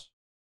the house?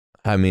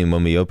 I mean,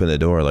 when we open the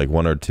door, like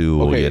one or two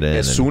will get in.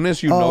 As soon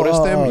as you notice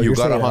them, you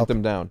gotta hunt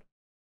them down.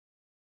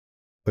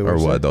 Wait, or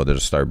what? They'll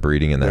just start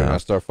breeding in the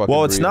house.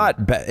 Well, it's not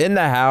in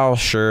the house.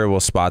 Sure,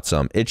 we'll spot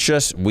some. It's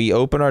just we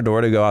open our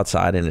door to go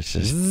outside, and it's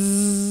just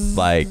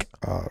like.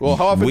 Well,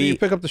 how often do you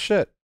pick up the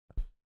shit?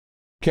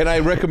 Can I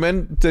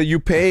recommend that you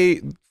pay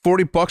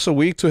 $40 a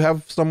week to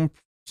have some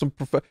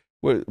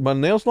Wait, my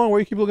nails long? Where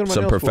you keep looking at my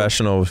nails? Some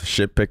professional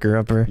shit picker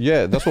upper?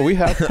 Yeah, that's what we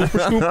have.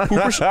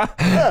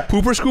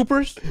 Pooper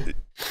scoopers?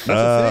 That's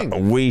a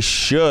thing. We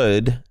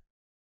should,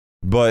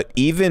 but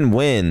even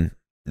when,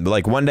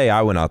 like one day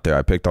I went out there,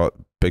 I picked up.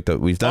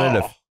 We've done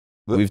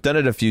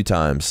it a few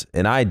times,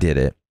 and I did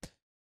it.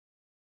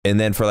 And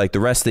then for like the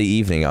rest of the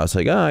evening, I was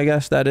like, oh, I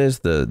guess that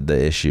is the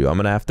issue. I'm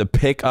gonna have to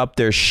pick up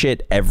their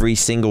shit every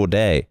single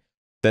day.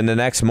 Then the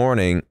next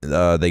morning,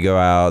 they go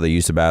out, they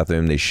use the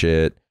bathroom, they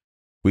shit.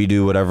 We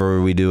do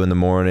whatever we do in the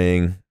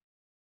morning.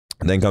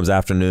 And then comes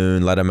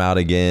afternoon, let them out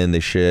again, they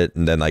shit.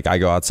 And then like I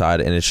go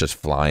outside and it's just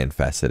fly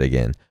infested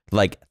again.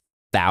 Like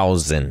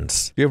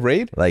thousands. You have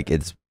raid? Like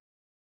it's,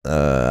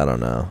 I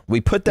don't know.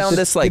 We put down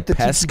this like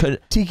pest.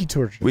 Tiki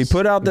torches. We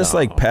put out this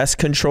like pest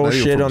control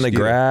shit on the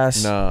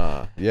grass.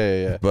 Nah.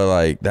 Yeah. But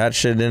like that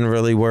shit didn't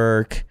really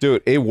work.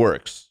 Dude, it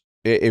works.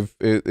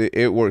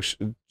 It works.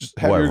 Just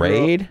have what,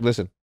 raid?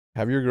 Listen,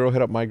 have your girl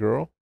hit up my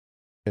girl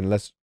and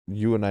let's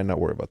you and I not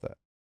worry about that.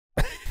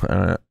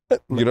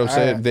 You know what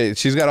I'm saying?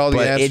 She's got all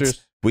the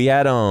answers. We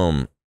had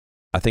I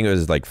think it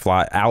was like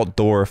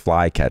outdoor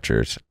fly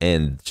catchers,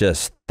 and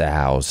just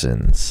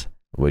thousands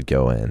would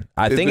go in.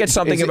 I think it's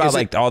something about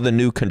like all the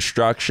new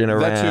construction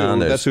around.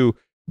 That's who.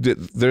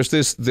 There's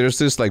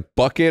this like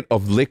bucket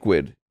of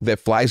liquid that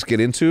flies get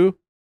into,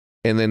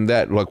 and then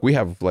that like we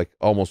have like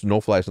almost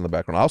no flies in the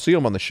background. I'll see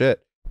them on the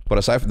shit. But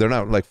aside from, they're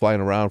not like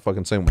flying around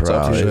fucking saying what's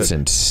up. It's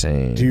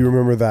insane. Do you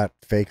remember that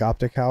fake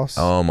OpTic house?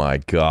 Oh my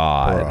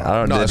God. Bro. I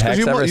don't know. Did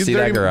Hex ever see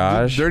that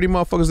garage? Dirty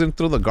motherfuckers didn't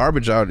throw the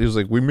garbage out. He was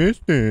like, we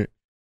missed it.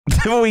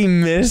 We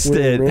missed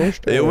it.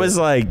 It was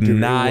like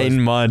 9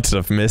 months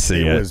of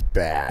missing it. It was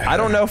bad. I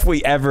don't know if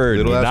we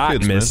ever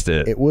missed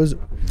it. It was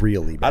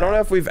really bad. I don't know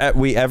if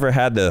we ever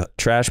had the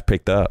trash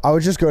picked up. I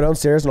would just go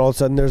downstairs and all of a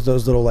sudden there's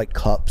those little like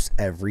cups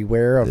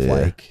everywhere of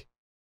like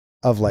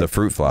the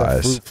fruit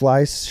flies. The fruit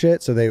flies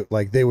shit. So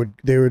they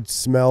would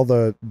smell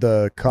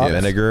the cups.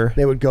 Vinegar.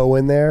 They would go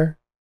in there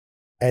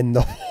and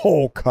the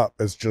whole cup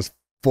is just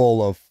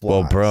full of flies.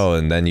 Well, bro,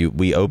 and then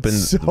we opened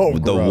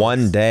the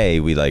one day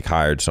we like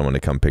hired someone to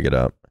come pick it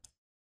up.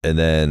 And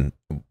then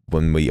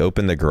when we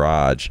opened the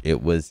garage,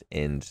 it was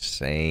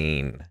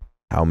insane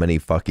how many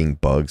fucking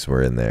bugs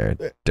were in there.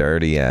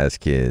 Dirty ass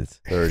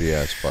kids. Dirty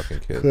ass fucking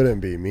kids.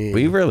 Couldn't be me.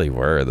 We really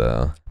were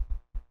though.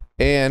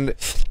 And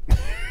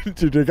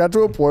dude, it got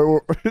to a point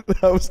where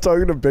I was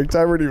talking to Big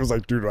Timer and he was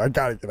like, dude, I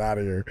gotta get out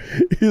of here.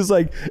 He's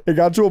like, it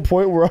got to a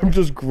point where I'm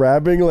just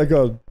grabbing like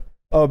a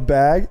a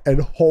bag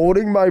and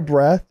holding my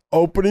breath,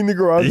 opening the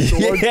garage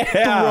door,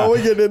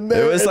 throwing it in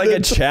there. It was like a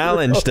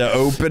challenge to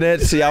open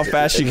it, see how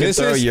fast you can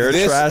throw your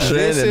trash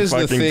in and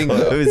fucking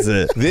close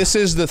it. This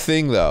is the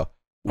thing, though.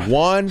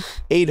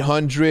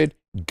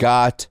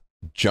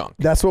 1-800-GOT-JUNK.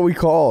 That's what we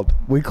called.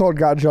 We called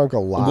Got Junk a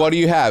lot. What do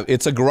you have?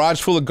 It's a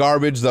garage full of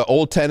garbage. The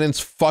old tenants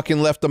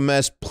fucking left a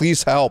mess.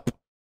 Please help.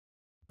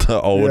 The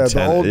old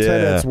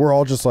tenants, we're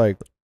all just like,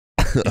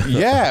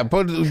 yeah,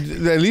 but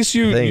at least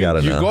you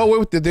go away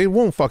with it. They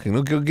won't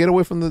fucking get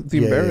away from the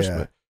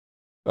embarrassment.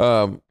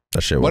 That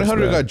shit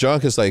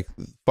 1-800-GOT-JUNK is like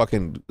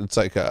fucking. It's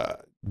like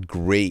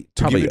great.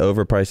 Probably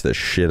overpriced the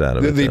shit out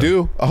of it. They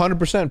do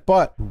 100%,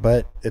 but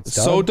it's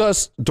so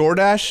does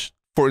DoorDash.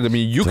 I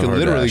mean, you can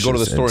literally go to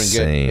the store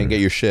and get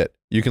your shit.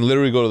 You can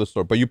literally go to the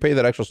store, but you pay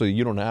that extra so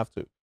you don't have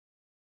to.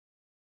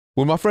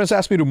 When my friends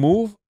ask me to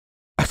move,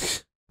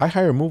 I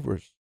hire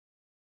movers.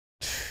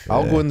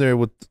 I'll go in there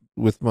with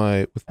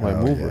my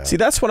mover. Yeah. See,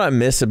 that's what I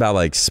miss about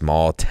like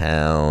small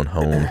town,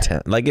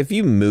 hometown. Like if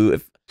you move,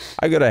 if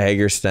I go to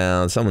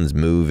Hagerstown, someone's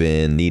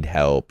moving, need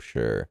help,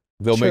 sure.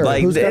 They'll make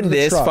like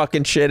this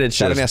fucking shit. It's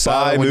just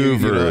buy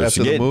movers,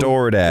 get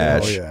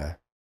DoorDash. Oh yeah,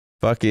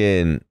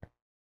 fucking.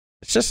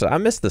 It's just I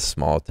miss the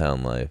small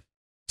town life.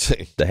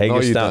 The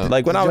Hagerstown,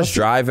 like when I was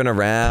driving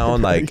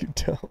around, like.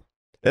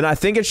 And I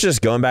think it's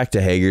just going back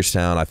to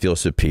Hagerstown. I feel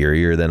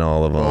superior than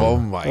all of them. Oh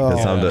my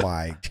god!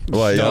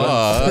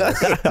 Well,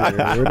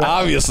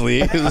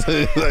 obviously,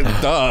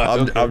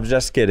 duh. I'm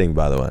just kidding,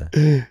 by the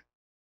way.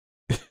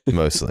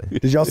 Mostly.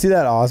 Did y'all see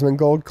that Osmond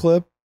Gold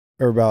clip?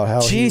 Or about how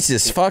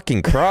Jesus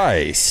fucking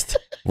Christ!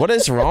 What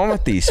is wrong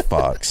with these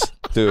fucks,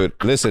 dude?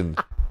 Listen,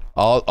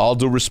 all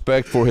due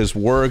respect for his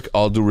work,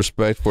 all due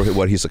respect for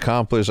what he's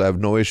accomplished. I have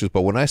no issues.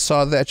 But when I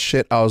saw that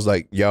shit, I was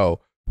like, yo,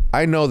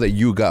 I know that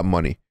you got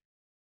money.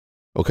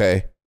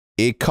 Okay,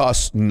 it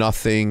costs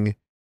nothing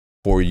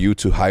for you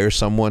to hire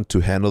someone to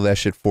handle that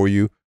shit for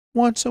you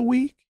once a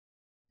week.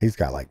 He's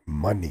got like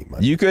money.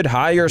 You could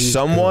hire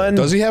someone.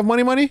 Does he have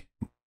money?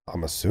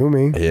 I'm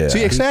assuming. Yeah.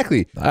 See,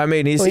 exactly. I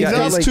mean, he's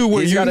got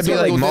to be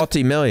like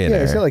multi-millionaire.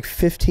 Yeah, he's got like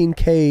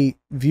 15K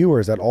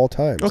viewers at all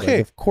times. Okay,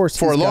 like, of course,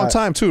 for a long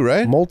time too,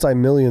 right?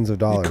 Multi-millions of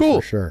dollars.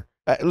 Cool. For sure.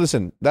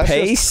 Listen, that's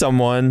pay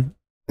someone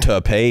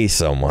to pay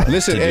someone.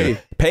 Listen,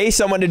 pay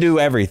someone to do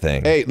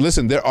everything. Hey,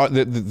 listen,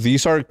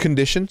 these are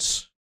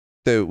conditions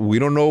that we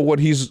don't know what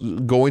he's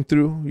going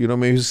through. You know,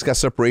 maybe he's got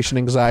separation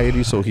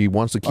anxiety, so he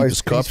wants to keep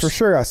his cups. He's for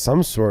sure got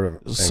some sort of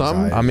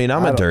anxiety. I mean,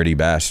 I'm a dirty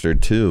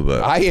bastard too,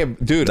 but I am,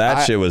 dude.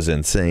 That shit was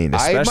insane,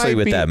 especially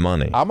with that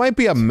money. I might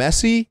be a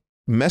messy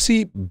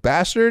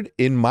bastard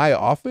in my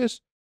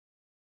office,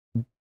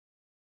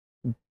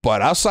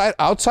 but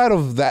outside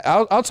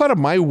of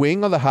my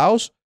wing of the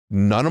house,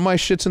 none of my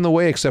shit's in the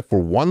way except for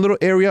one little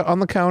area on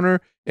the counter,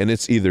 and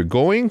it's either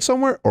going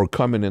somewhere or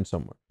coming in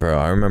somewhere. Bro,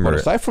 I remember. But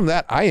aside from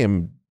that, I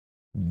am.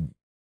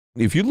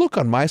 If you look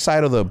on my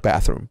side of the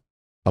bathroom,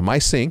 on my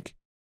sink,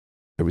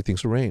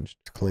 everything's arranged.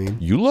 It's clean.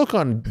 You look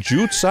on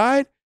Jude's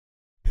side,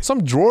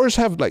 some drawers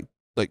have like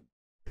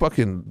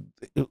fucking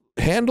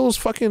handles,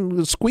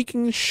 fucking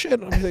squeaking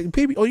shit. I'm like,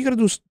 baby, all you gotta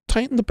do is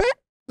tighten the back.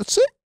 That's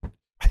it.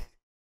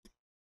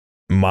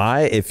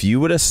 If you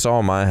would have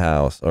saw my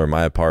house or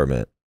my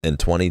apartment in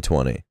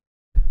 2020,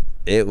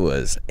 it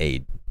was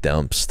a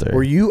dumpster.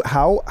 Were you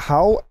how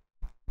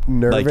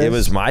nervous? Like it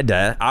was my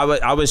dad.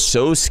 I was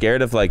so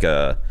scared of like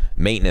a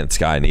maintenance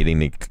guy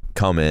needing to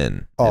come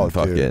in and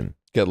fucking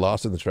get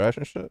lost in the trash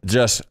and shit.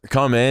 Just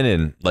come in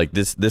and like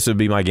this would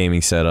be my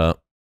gaming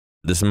setup.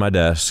 This is my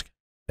desk,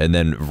 and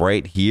then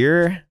right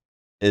here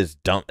is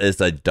a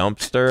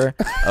dumpster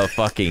of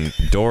fucking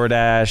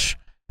DoorDash,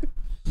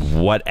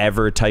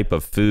 whatever type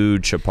of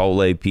food,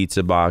 Chipotle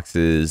pizza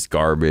boxes,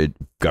 garbage,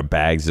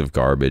 bags of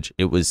garbage.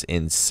 It was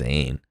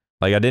insane.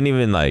 Like I didn't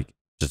even move,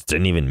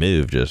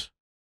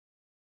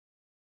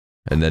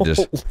 and then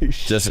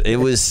it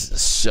was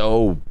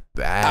so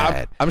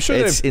bad. I'm sure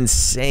it's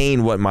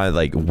insane what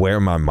where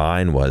my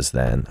mind was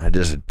then. I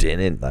just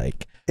didn't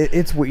like.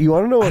 It's what you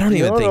want to know. I don't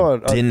even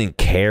think didn't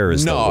care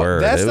is the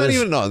word. That's not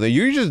even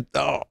You're just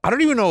I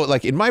don't even know.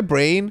 Like in my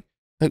brain.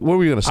 Like, what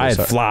were you gonna say? I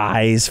had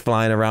flies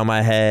flying around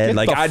my head. Get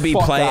like I'd be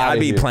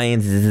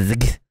playing.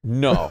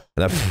 No.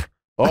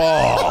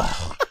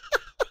 Oh,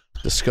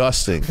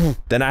 disgusting.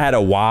 Then I had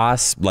a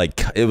wasp. Like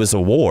it was a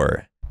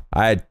war.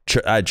 I had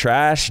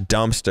trash,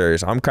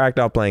 dumpsters. I'm cracked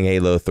out playing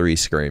Halo 3,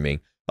 screaming.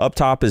 Up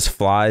top is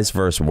flies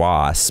versus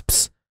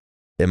wasps.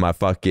 In my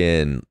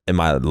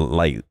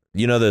like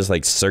those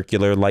like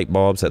circular light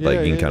bulbs that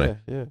you can kind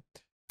of.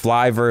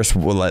 Fly versus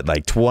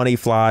like 20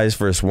 flies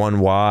versus one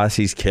wasp.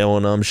 He's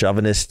killing them,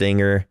 shoving his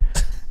stinger.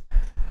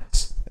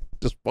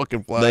 Just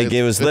fucking flies. Like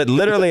it was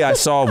literally, I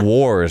saw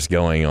wars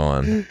going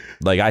on.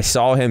 Like I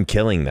saw him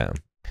killing them.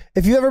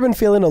 If you've ever been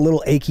feeling a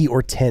little achy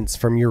or tense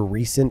from your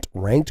recent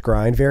ranked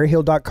grind,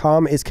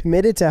 veryheal.com is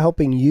committed to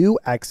helping you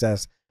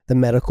access the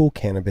medical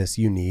cannabis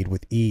you need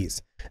with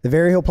ease. The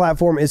VeryHeal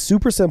platform is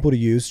super simple to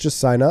use. Just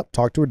sign up,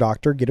 talk to a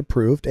doctor, get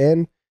approved,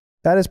 and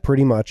that is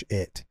pretty much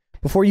it.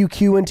 Before you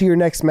queue into your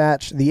next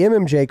match, the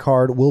MMJ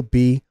card will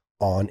be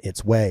on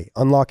its way,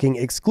 unlocking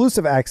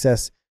exclusive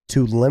access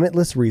to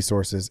limitless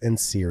resources and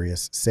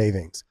serious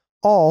savings,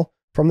 all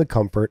from the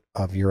comfort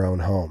of your own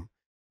home.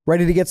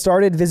 Ready to get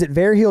started? Visit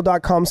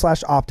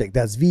veriheal.com/optic.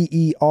 That's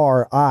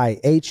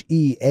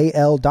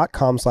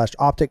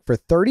VERIHEAL.com/optic for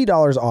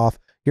 $30 off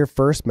your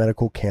first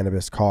medical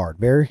cannabis card.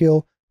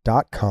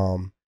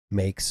 Veriheal.com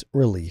makes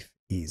relief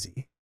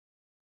easy.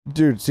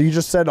 Dude, so you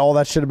just said all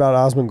that shit about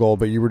Osmongold,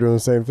 but you were doing the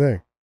same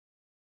thing.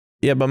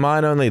 Yeah, but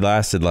mine only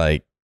lasted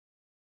like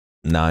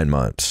 9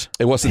 months.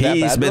 It wasn't that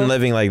bad. He's been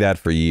living like that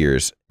for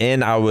years,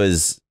 and I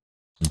was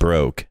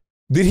broke.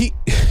 Did he?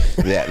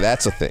 Yeah,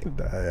 that's a thing.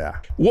 Yeah.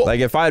 Well, Like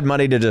if I had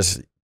money to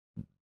just,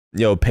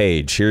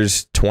 Paige,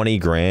 here's 20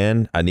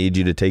 grand. I need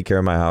you to take care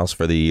of my house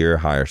for the year.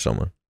 Hire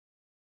someone,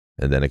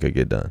 and then it could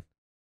get done.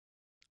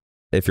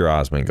 If you're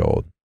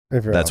Osmongold,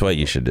 that's what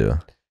you should do.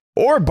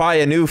 Or buy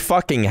a new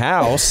fucking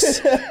house.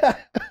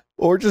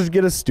 Or just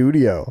get a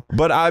studio.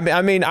 But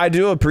I mean, I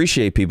do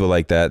appreciate people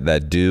like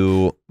that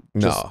do.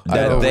 no, I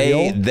That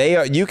don't. they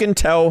are. You can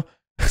tell.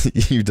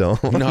 You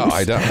don't. No,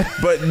 I don't.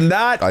 But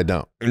I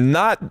don't.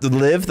 not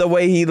live the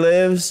way he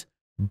lives,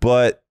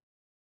 but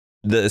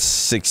the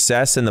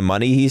success and the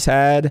money he's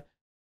had,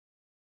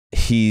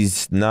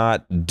 he's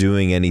not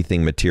doing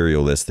anything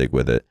materialistic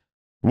with it,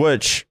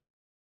 which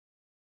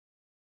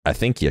I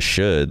think you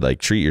should. Like,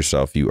 treat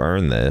yourself. You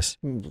earn this.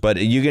 But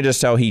you can just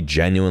tell he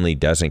genuinely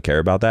doesn't care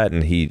about that.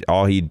 And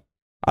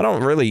I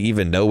don't really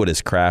even know what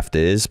his craft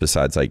is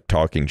besides like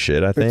talking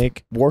shit, I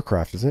think.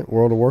 Warcraft, isn't it?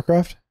 World of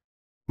Warcraft?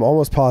 I'm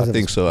almost positive. I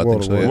think so. I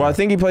think so. Yeah. Well, I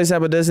think he plays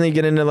that, but doesn't he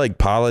get into like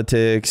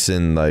politics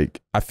and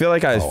like, I feel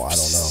like I've I don't know.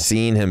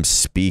 seen him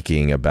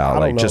speaking about I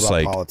don't like know just about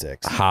like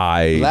politics.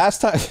 high Last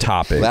time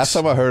topics. Last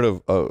time I heard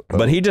of,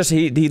 but he loves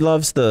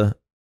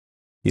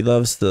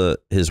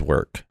his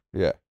work.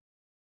 yeah.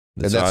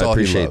 And And so that's I all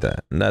he appreciate loves.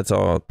 that, and that's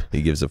all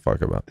he gives a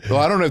fuck about. Well,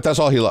 I don't know if that's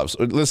all he loves.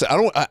 Listen, I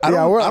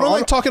don't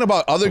like talking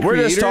about other We're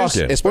creators, just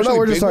talking. especially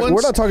we're big just talking, ones.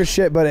 we're not talking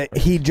shit, but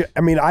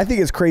I mean, I think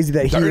it's crazy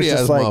that he was Dirty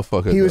just ass like,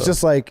 motherfucker, he was though.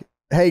 just like,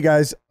 hey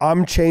guys,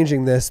 I'm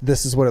changing this.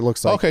 This is what it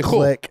looks like. Okay, cool.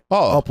 Click,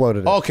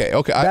 uploaded it. Okay.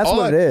 That's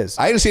what it is.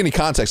 I didn't see any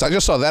context. I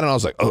just saw that and I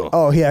was like, oh.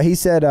 Oh yeah, he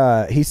said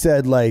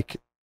like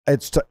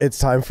it's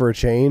time for a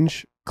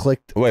change. Wait,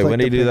 when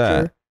did he do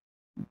that?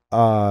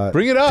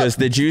 Bring it up. Because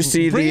did you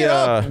see Bring it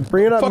up.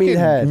 Bring it up, Fucking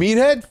meathead.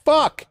 Meathead?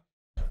 Fuck.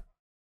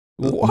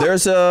 What?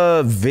 There's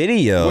a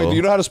video. Wait, do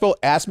you know how to spell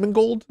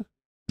Asmongold?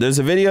 There's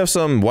a video of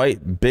some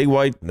big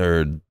white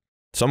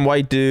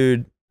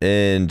dude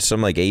and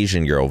some like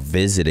Asian girl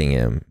visiting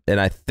him,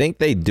 and I think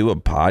they do a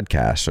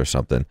podcast or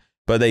something.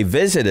 But they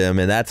visit him,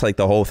 and that's like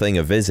the whole thing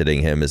of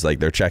visiting him is like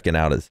they're checking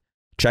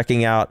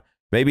out.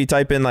 Maybe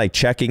type in like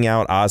checking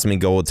out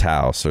Osmongold's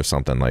house or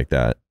something like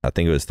that. I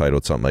think it was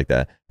titled something like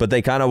that. But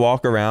they kind of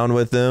walk around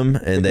with them,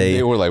 and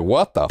they were like,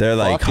 what the? They're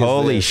like, fuck is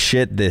holy this?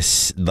 shit,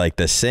 this like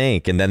the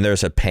sink, and then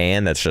there's a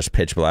pan that's just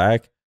pitch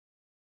black.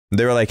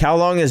 They were like, how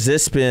long has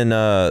this been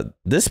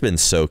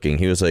soaking?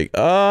 He was like,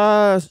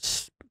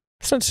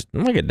 since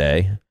like a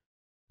day.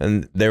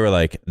 And they were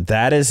like,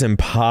 that is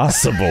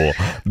impossible.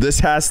 This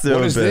has to What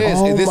have is been. this?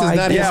 Oh This is my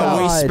not his Yeah, house.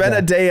 we God. spent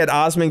a day at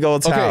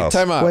Osmongold's Okay, house.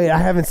 time out. Wait, I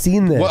haven't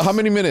seen this. How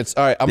many minutes?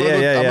 All right, I'm gonna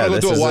go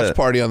this do a is watch it.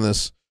 party on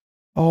this.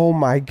 Oh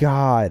my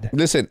God.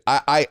 Listen,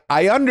 I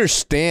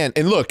understand,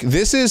 and look,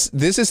 this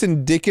is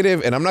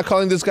indicative, and I'm not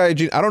calling this guy a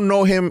genius. I don't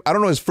know him. I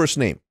don't know his first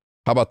name.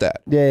 How about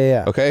that?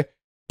 Yeah. Okay,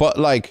 but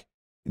like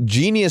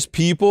genius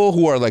people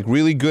who are like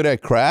really good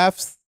at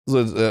crafts,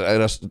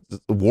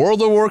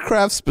 World of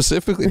Warcraft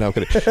specifically. No, I'm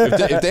kidding.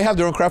 If they have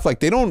their own craft, like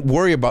they don't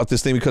worry about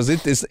this thing because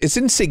it's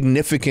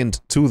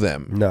insignificant to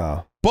them.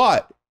 No.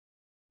 But,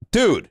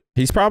 dude,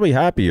 He's probably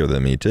happier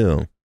than me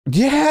too.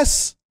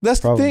 yes,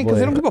 that's the thing because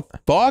they don't give a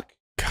fuck.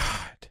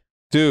 God,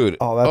 Dude,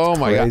 Oh, that's oh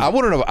my crazy. god, I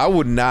wouldn't have. I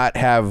would not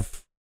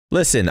have.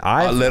 listen,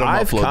 I've let him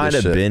upload kind this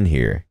of shit. been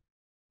here.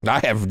 I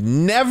have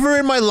never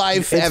in my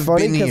life It's have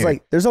funny been because here.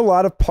 like there's a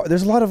lot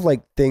of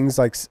like things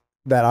like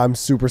that I'm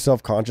super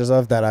self-conscious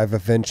of that I've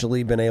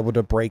eventually been able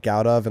to break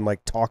out of and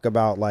like talk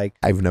about like,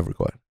 I've never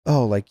gone.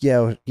 oh, like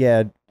yeah,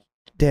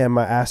 damn,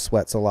 my ass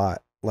sweats a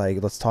lot.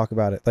 Like, let's talk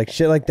about it. Like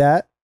shit like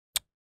that.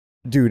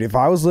 Dude, if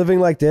I was living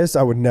like this,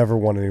 I would never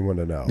want anyone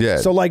to know. Yeah.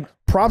 So like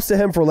props to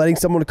him for letting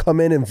someone come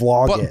in and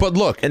vlog it. But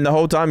look, And the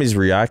whole time he's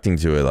reacting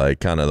to it, like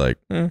kind of like,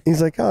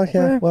 He's like, oh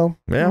yeah, well.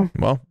 yeah,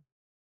 well.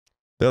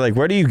 They're like,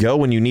 where do you go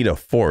when you need a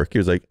fork? He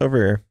was like, over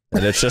here.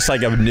 And it's just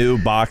like a new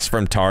box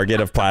from Target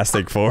of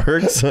plastic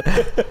forks.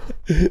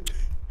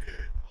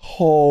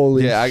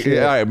 Holy shit.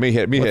 all right, me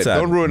hit. What's that?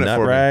 Don't ruin it Nut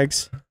for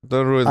rags? me.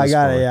 Don't ruin this I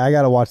got for it. me. Yeah, I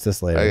got to watch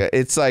this later.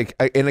 It's like,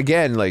 and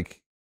again,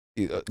 like,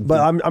 But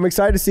I'm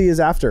excited to see his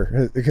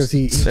after because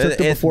he took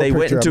the before They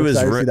went picture. into I'm his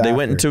excited to see room. the They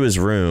went after. into his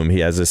room. He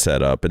has his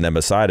setup, and then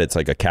beside it's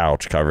like a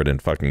couch covered in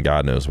fucking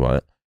God knows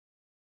what.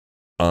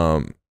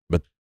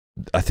 But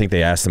I think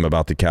they asked him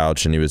about the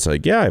couch, and he was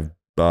like, "Yeah,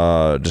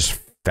 I've just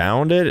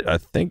found it. I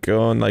think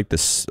on like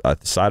this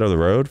side of the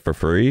road for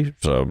free.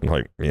 So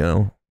like,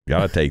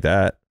 gotta take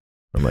that."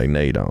 I'm like,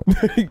 no, you don't.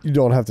 You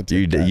don't have to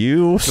take that.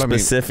 You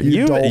specific.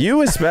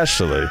 You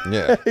especially.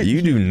 Yeah.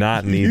 You do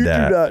not need You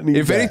that. do not need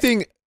If that.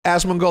 anything,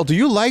 ask Mongol, do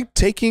you like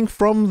taking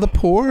from the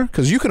poor?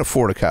 Because you can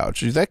afford a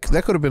couch. That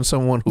could have been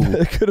someone who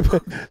It could have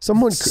been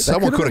someone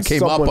could have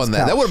came up on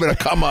that. That would have been a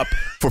come up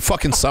for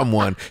fucking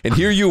someone. And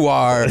here you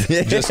are.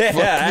 Just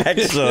Yeah,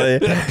 actually,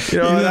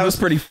 that was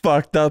pretty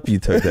fucked up. You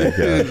took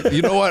that guy.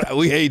 You know what?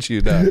 We hate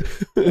you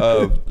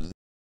now.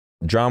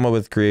 Drama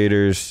with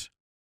creators.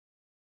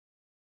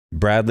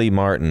 Bradley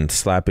Martin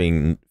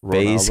slapping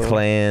FaZe Ronaldo?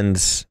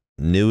 Clan's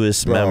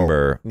newest Bro.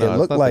 member. No, It it's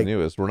looked not like- the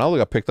newest. Ronaldo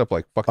got picked up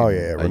like fucking. Oh,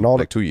 yeah, Ronaldo-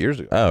 like 2 years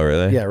ago. Oh,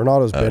 really? Yeah,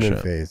 Ronaldo's been in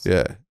shit. phase.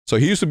 Yeah. So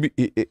he used to be.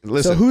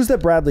 Listen, So who's that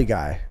Bradley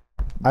guy?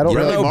 I don't You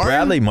know. don't know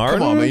Bradley Martin?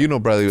 Come on, man. You know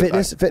Bradley.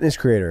 Fitness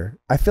creator.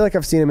 I feel like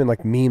I've seen him in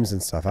like memes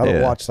and stuff. I don't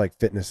Yeah. watch like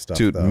fitness stuff.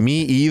 Dude, though.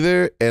 me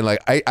either. And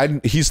like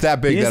he's that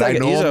big He's that like- I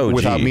know he's him OG.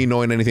 without me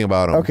knowing anything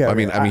about him. Okay. I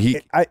mean,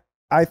 he.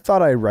 I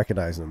thought I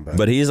recognized him,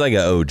 But he's like an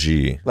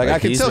OG. Like, I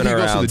can he's tell been he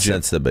goes to around the gym.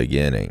 since the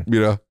beginning. You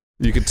know,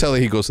 you can tell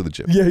that he goes to the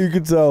gym. yeah, you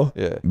could tell.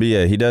 Yeah. But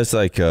yeah, he does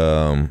like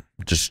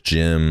just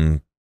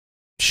gym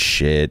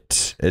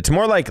shit. It's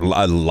more like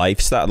a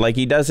lifestyle. Like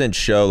he doesn't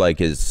show like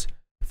his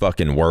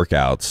fucking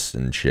workouts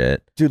and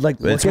shit. Dude, like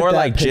It's look more at that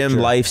like gym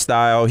picture.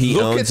 lifestyle. He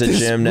Look owns at a this-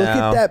 gym Look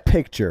now. at that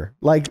picture.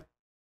 Like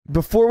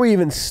before we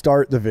even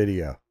start the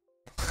video.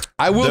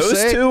 I will Those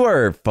say. two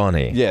are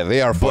funny. Yeah,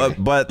 they are funny.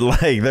 But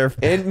like they're.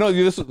 And no,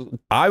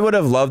 I would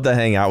have loved to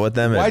hang out with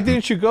them. why and-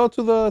 didn't you go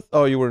to the?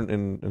 Oh, you were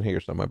in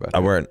Hagerstown. My bad. I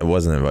weren't. It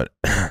wasn't. But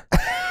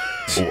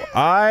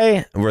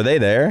were they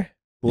there?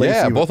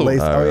 Yeah, both of them.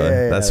 Lacey- Oh, oh, really?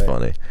 yeah, That's yeah.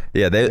 funny.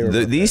 Yeah, They were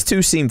both these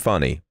two seem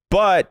funny.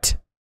 But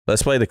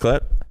let's play the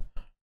clip.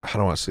 I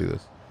don't want to see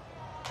this.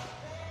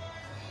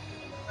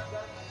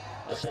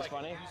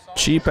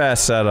 Cheap ass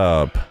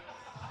setup.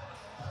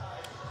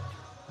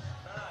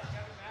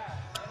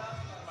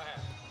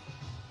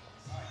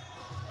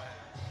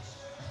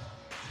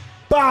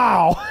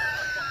 Bow.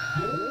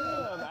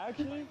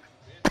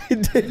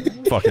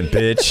 Fucking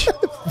bitch.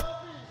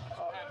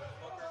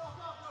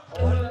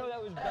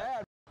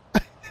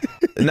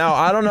 Now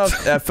I don't know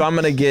if I'm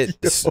gonna get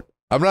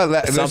I'm not.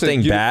 Listen,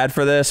 something bad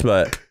for this,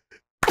 but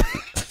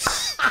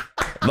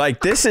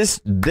like this is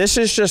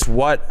just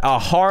what a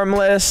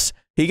harmless.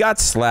 He got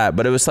slapped,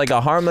 but it was like a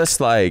harmless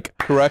like.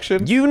 Correction.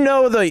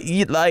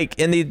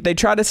 And they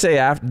tried to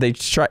say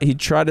he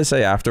tried to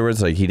say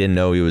afterwards like he didn't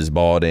know he was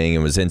balding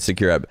and was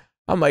insecure.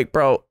 I'm like,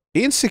 bro,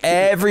 Insecure.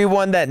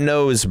 everyone that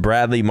knows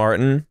Bradley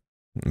Martin,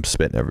 I'm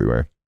spitting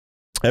everywhere.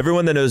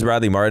 Everyone that knows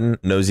Bradley Martin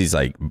knows he's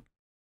like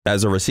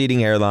has a receding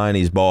hairline,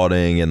 he's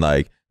balding, and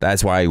like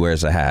that's why he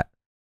wears a hat.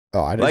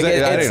 Oh, I didn't. Like,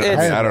 I I didn't know.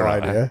 had I don't no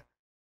know. idea.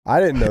 I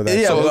didn't know that.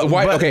 Yeah, So, but,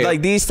 why- but, okay.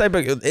 like these type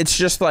of, it's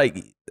just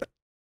like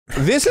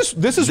This is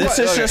this is okay,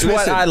 just what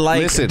listen, I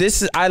like. listen.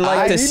 This is I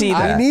like to see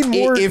I that. need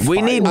more. If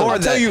We need more I'll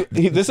of tell that.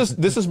 you. This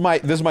is my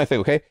thing.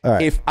 Okay. All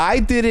right. If I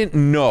didn't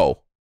know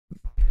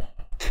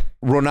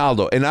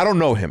Ronaldo, and I don't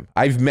know him,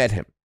 I've met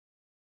him.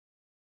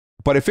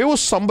 But if it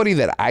was somebody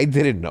that I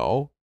didn't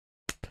know,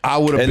 I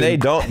would have. And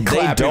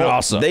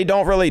they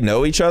don't really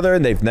know each other,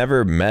 and they've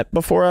never met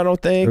before. I don't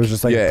It think. was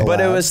just like, Yeah. a But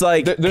it collab. was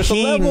like There's a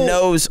he level-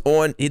 knows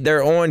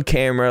they're on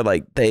camera,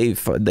 like they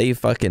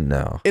fucking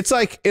know. It's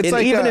like And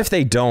even if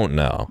they don't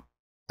know,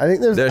 I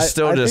think they're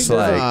still I think just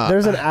there's like-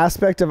 there's an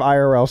aspect of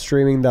IRL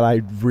streaming that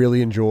I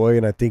really enjoy,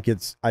 and I think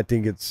it's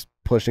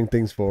pushing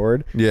things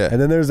forward. yeah,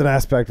 And then there's an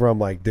aspect where I'm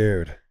like,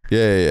 dude,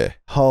 yeah.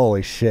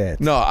 holy shit.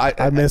 No,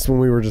 I miss when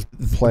we were just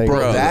playing. Bro,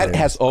 video that games.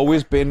 has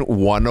always been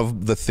one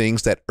of the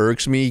things that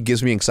irks me,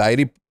 gives me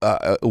anxiety.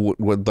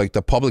 With like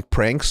the public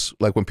pranks,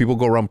 like when people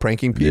go around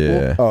pranking people,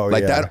 yeah, Oh,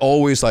 like yeah. that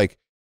always like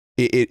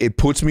it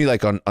puts me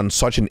like on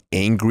such an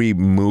angry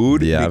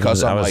mood Yeah,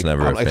 because I I'm was like,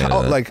 never a I'm like, fan how,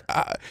 of that. like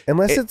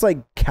Unless it- it's like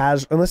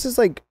casual, unless it's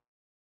like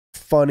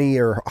funny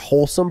or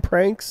wholesome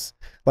pranks,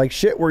 like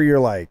shit where you're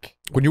like,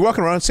 when you're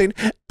walking around saying,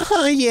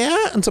 "Oh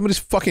yeah," in somebody's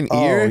fucking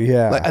ear, Oh,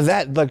 yeah. like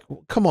that, like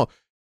come on.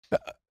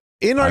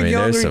 In our I mean,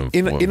 younger, there's some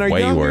in our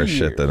way younger worse years,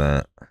 shit than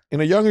that. in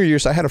our younger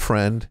years, I had a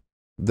friend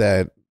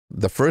that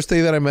the first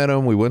day that I met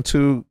him, we went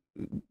to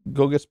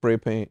go get spray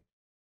paint,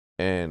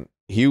 and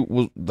he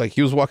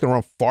was walking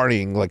around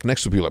farting like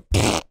next to people,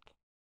 like,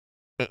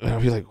 and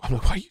I'd be like, why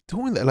are you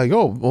doing that? Like,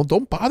 oh, well,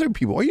 don't bother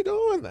people. Why are you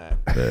doing that?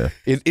 Yeah.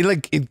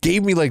 It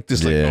gave me like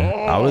this, like, Yeah. oh.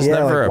 I was Yeah,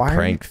 never like, a why are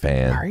prank why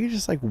fan. are you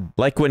just like,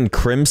 Like when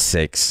Crim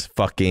 6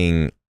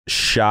 fucking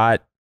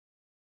shot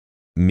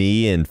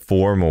me and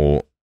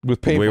Formal.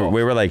 with We paintball.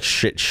 were like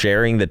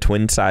sharing the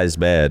twin size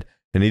bed,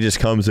 and he just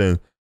comes in,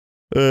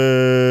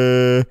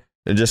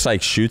 and just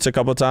like shoots a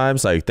couple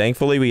times. Like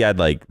thankfully we had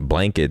like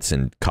blankets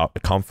and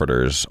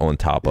comforters on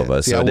top of Yeah.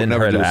 us, See, so I it would didn't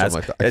never hurt do as.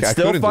 something like that. It I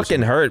still couldn't do fucking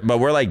something. hurt, but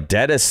we're like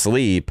dead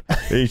asleep.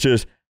 He's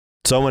just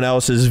someone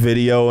else's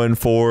videoing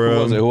for Who him.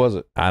 was it? Who was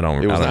it? I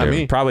don't. It was I don't not know.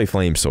 me. Probably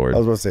Flame Sword. I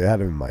was about to say, it had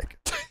to be Mike.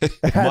 It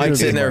had to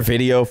Mike's be in their Mike.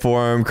 video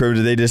for him. Crew,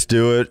 did they just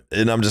do it?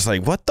 And I'm just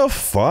like, what the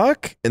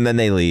fuck? And then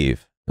they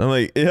leave. I'm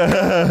like, yeah.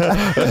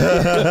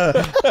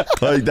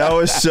 Like that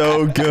was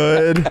so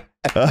good.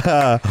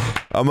 I'm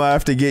gonna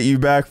have to get you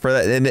back for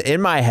that. And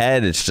in my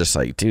head, it's just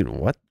like, dude,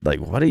 what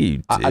are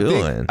you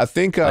doing? I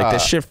think like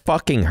this shit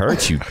fucking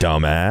hurts, you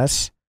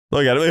dumbass.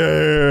 Look at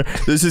it.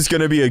 This is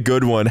gonna be a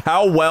good one.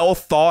 How well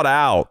thought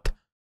out.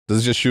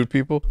 Does it just shoot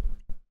people?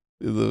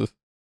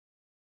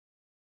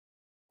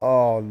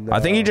 Oh no! I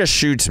think he just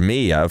shoots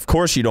me. Of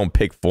course, you don't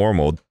pick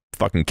formal.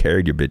 Fucking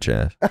carried your bitch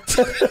ass.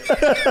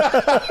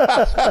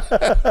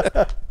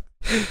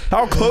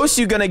 How close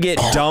you gonna get,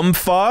 dumb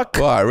fuck?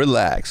 All right,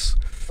 relax.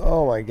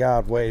 Oh my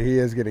God! Wait, he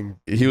is getting.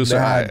 He was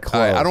mad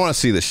close. I don't want to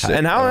see this shit.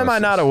 And how am I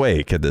not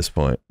awake at this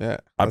point? Yeah,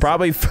 I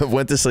probably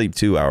went to sleep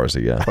 2 hours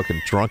ago.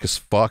 Fucking drunk as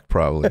fuck,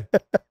 probably.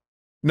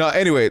 No,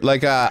 anyway,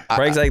 like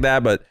breaks like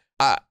that, but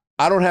I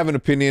don't have an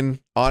opinion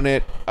on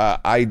it.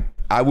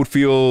 I would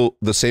feel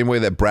the same way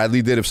that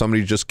Bradley did if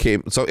somebody just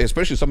came, so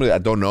especially somebody that I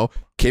don't know,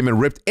 came and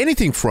ripped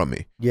anything from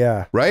me.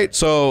 Yeah. Right.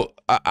 So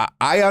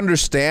I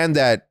understand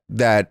that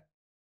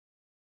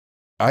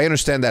I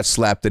understand that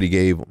slap that he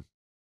gave him.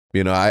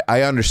 You know,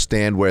 I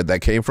understand where that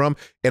came from,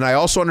 and I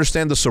also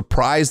understand the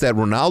surprise that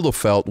Ronaldo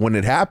felt when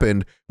it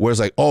happened, where it's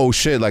like, oh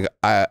shit, like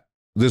I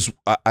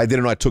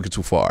didn't know I took it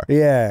too far.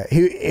 Yeah.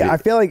 I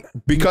feel like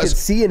because you could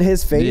see in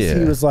his face,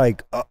 he was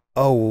like,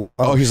 oh,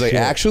 he's shit. like,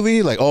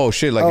 actually, like, oh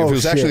shit, like if it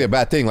was actually a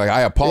bad thing, like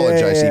I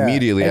apologize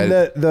immediately.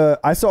 And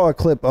I saw a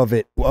clip of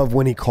it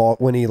when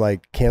he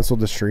like canceled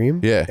the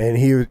stream. Yeah, and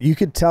you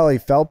could tell he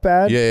felt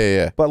bad.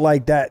 Yeah. But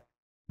like that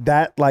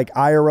like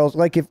IRL,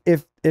 like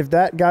if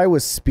that guy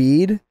was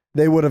Speed,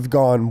 they would have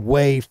gone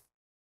way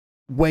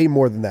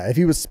more than that. If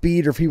he was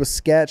Speed or if he was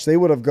Sketch, they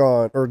would have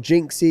gone, or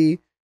Jinxie.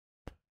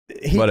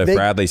 But if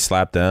Bradley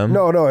slapped them?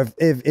 No.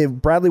 If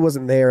Bradley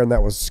wasn't there and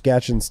that was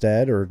Sketch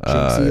instead, or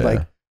Jinxie,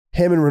 like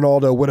him and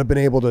Ronaldo would have been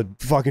able to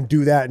fucking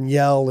do that and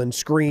yell and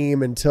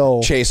scream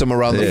until chase him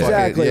around the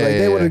exactly. Fucking,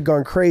 they would have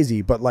gone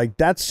crazy. But like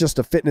that's just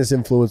a fitness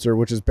influencer,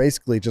 which is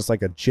basically just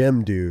like a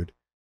gym dude.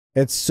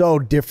 It's so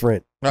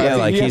different. Yeah,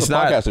 like he's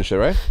not podcast and shit,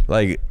 right?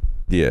 Like,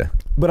 yeah.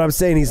 But I'm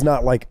saying he's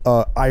not like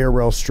a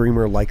IRL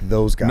streamer like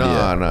those guys. No.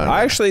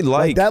 I actually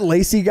like that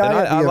Lacey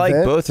guy. I like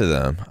both of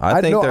them. I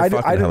think they're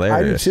fucking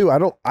hilarious. I do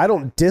too. I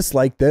don't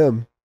dislike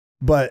them,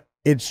 but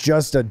it's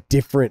just a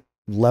different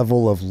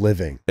level of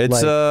living.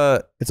 It's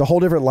a whole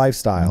different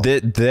lifestyle.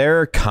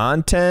 Their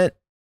content.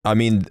 I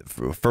mean,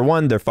 for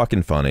one, they're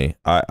fucking funny.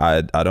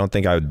 I don't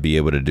think I would be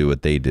able to do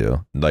what they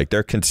do. Like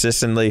they're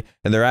consistently,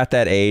 and they're at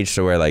that age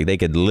to where like they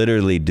could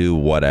literally do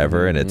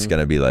whatever, and it's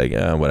gonna be like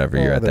whatever.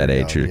 You're at that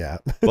age. Yeah.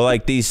 Well,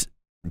 like these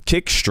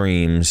kick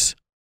streams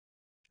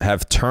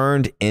have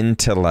turned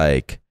into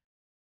like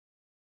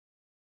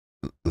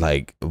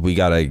we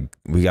gotta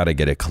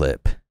get a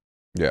clip.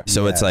 Yeah.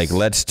 So it's like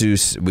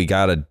we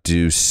gotta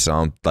do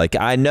some. Like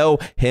I know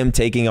him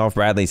taking off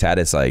Bradley's hat.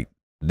 It's like.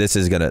 This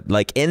is gonna,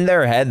 like in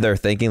their head, they're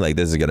thinking like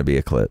this is gonna be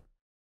a clip.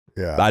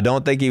 Yeah. I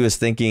don't think he was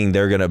thinking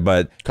they're gonna,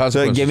 but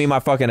so give me my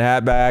fucking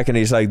hat back, and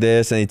he's like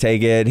this, and he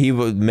take it. He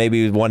was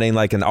maybe wanting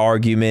like an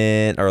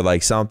argument or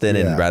like something,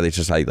 and Bradley's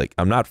just like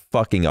I'm not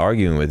fucking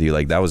arguing with you.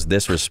 Like that was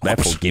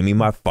disrespectful. Give me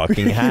my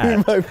fucking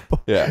hat.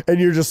 And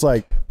you're just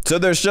like. So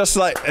there's just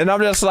like, and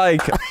I'm just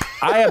like,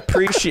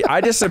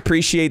 I just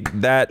appreciate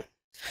that.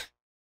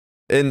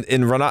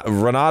 And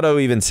Renato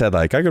even said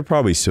like I could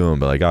probably sue him,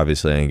 but like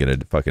obviously I ain't gonna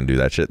fucking do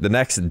that shit. The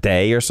next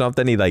day or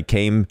something, he like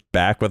came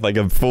back with like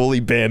a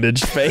fully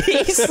bandaged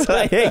face.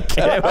 Like,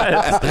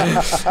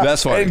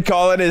 that's funny. And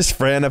calling his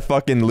friend a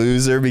fucking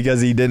loser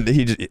because he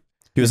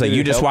was like,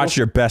 you just watched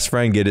your best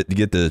friend get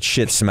the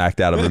shit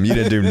smacked out of him. You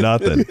didn't do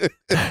nothing.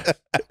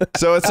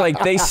 So it's like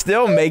they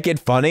still make it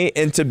funny.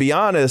 And to be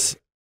honest,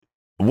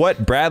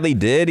 what Bradley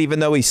did,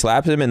 even though he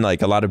slapped him, and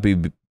like a lot of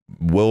people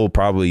will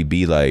probably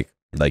be like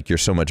you're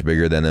so much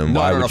bigger than him.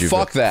 Why would you?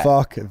 Fuck that.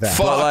 Fuck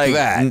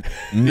that.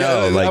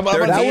 No, like I'm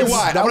gonna tell you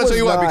why. I'm gonna tell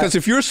you why. Because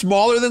if you're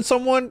smaller than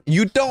someone,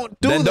 you don't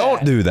do that.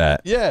 Don't do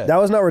that. Yeah. That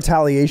was not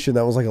retaliation.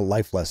 That was like a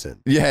life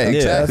lesson. Yeah,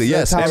 exactly.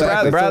 Yes.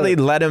 And Bradley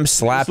let him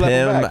slap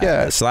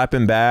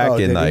him back,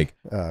 and like.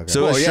 Okay.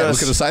 So it's just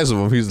look at the size of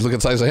him. He's looking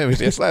at the size of him.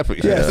 He's slap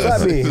me. Yeah,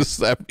 slap me.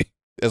 Slap me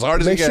as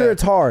hard as Make you can. sure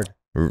it's hard.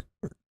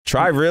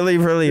 Try really,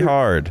 really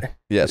hard.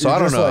 Yeah. So I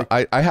don't know.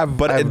 I have.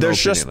 But there's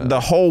just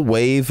the whole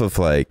wave of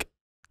like.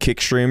 Kick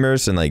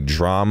streamers and like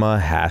drama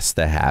has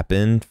to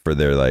happen for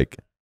their like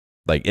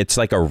it's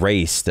like a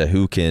race to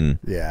who can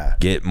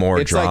get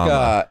more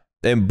drama.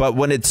 But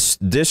when it's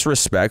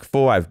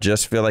disrespectful, I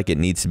just feel like it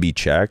needs to be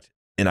checked,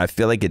 and I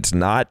feel like it's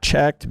not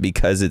checked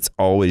because it's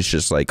always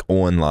just like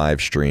on live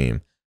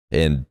stream,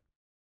 and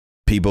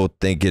people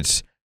think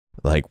it's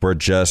like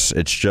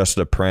it's just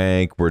a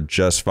prank, we're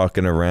just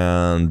fucking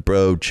around,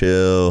 bro,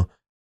 chill.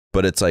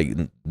 But it's like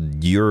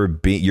you're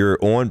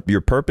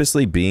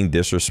purposely being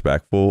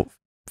disrespectful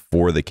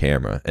for the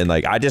camera, and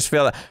like I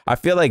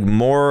feel like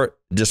more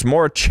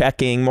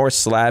checking, more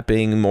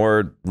slapping,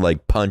 more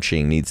like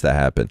punching needs to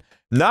happen.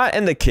 Not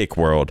in the kick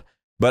world,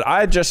 but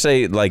I just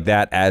say like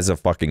that as a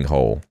fucking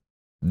whole.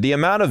 The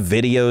amount of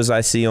videos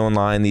I see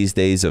online these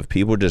days of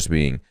people just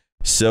being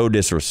so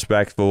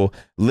disrespectful,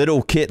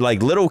 little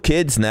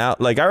kids now.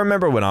 Like I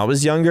remember when I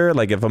was younger,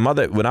 like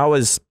when I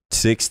was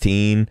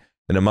 16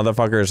 and the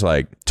motherfucker's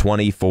like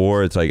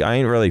 24. It's like, I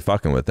ain't really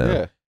fucking with them.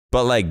 Yeah.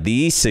 But like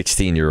these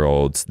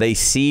 16-year-olds, they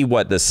see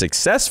what the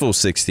successful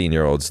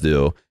 16-year-olds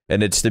do,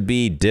 and it's to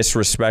be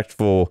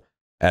disrespectful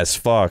as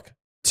fuck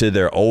to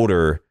their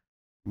older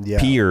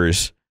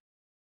peers,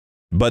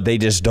 but they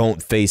just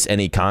don't face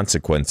any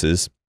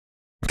consequences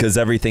because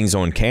everything's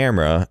on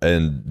camera,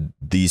 and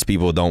these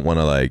people don't want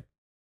to like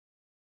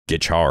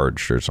get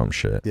charged or some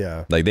shit.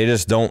 Yeah. Like they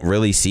just don't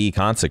really see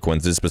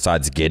consequences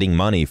besides getting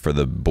money for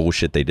the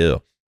bullshit they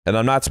do. And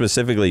I'm not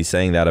specifically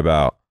saying that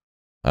about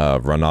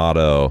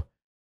Renato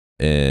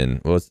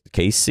and what's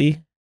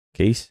Casey?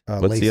 What's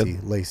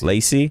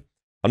Lacey?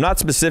 I'm not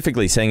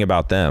specifically saying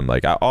about them.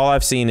 Like all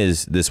I've seen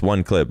is this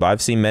one clip.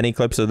 I've seen many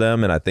clips of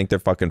them, and I think they're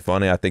fucking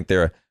funny. I think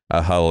they're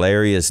a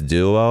hilarious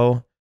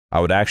duo. I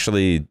was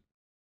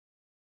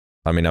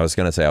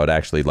gonna say I would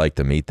actually like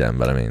to meet them,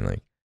 but I mean, like,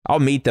 I'll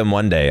meet them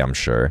one day, I'm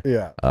sure.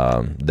 Yeah.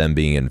 Them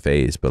being in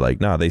phase, but like,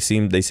 no, they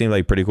seem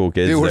like pretty cool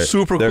kids. They were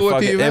super cool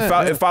at the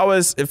event.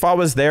 If I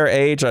was their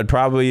age, I'd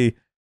probably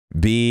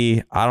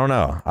be, I don't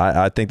know.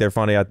 I think they're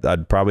funny.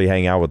 I'd probably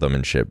hang out with them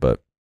and shit,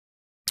 but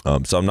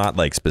so I'm not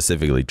like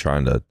specifically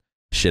trying to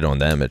shit on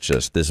them. It's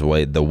just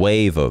the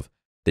wave of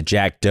the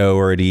Jack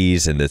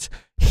Dohertys and this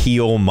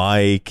heel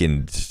Mike,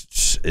 and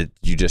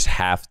you just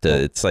have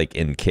to, it's like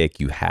in Kick,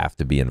 you have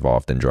to be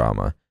involved in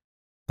drama.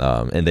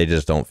 And they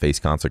just don't face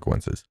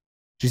consequences.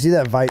 Did you see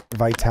that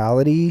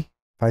Vitality?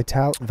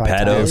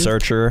 Pedo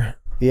searcher?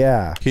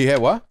 Yeah. He had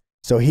what?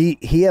 So he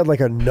had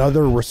like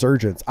another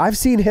resurgence. I've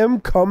seen him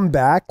come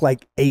back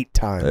like 8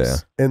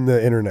 times in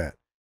the internet.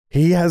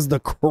 He has the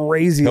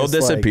craziest. He'll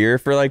disappear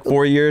for like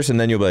 4 years, and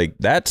then you'll be like,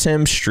 "That's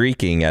him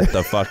streaking at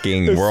the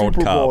fucking World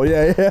Super Bowl.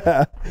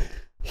 Cup."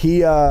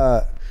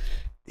 Yeah.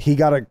 He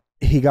got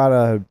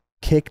a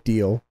Kick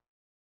deal,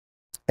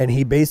 and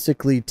he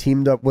basically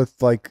teamed up with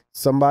like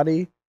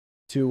somebody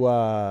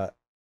to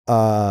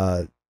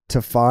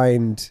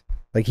find,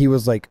 like, he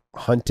was like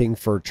hunting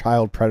for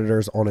child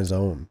predators on his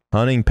own.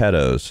 Hunting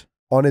pedos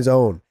on his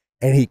own,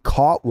 and he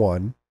caught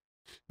one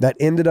that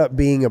ended up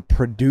being a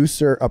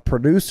producer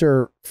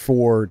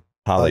for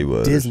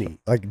Hollywood, Disney,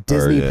 like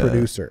Disney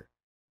producer,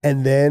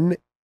 and then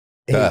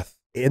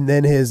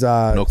his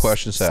no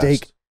questions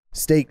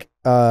steak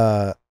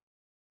or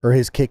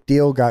his Kick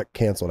deal got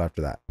canceled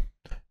after that.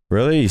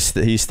 Really,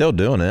 he's still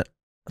doing it.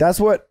 That's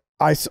what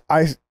I saw.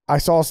 I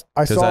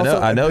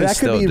know he's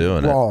still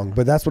doing it.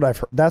 But that's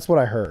what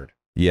I heard.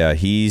 Yeah,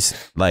 he's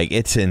like,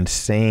 it's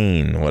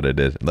insane what it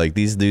is. Like,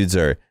 these dudes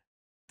are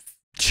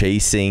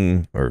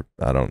chasing, or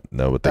I don't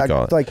know what they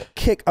call it. Like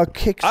a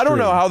kick. I don't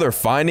know how they're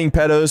finding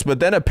pedos, but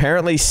then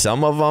apparently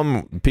some of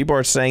them, people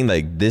are saying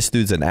like, this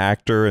dude's an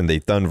actor, and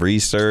they've done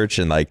research,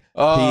 and like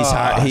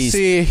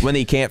he's when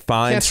he can't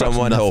find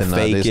someone, he'll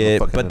fake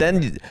it. But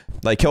then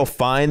like he'll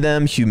find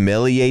them,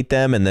 humiliate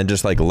them, and then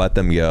just like let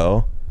them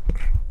go.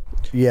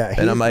 Yeah,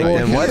 and I'm like,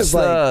 and what's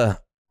the?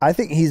 I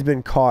think he's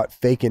been caught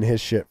faking his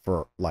shit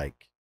for like.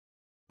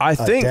 I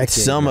think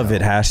some of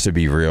it has to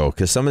be real,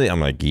 because some of the,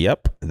 I'm like,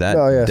 yep, that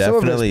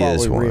definitely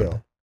is one.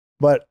 Real.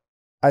 But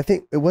I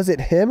think, was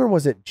it him or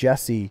was it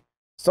Jesse?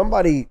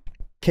 Somebody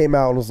came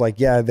out and was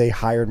like, yeah, they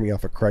hired me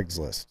off of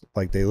Craigslist.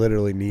 Like, they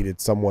literally needed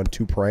someone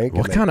to prank.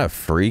 What kind of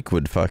freak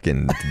would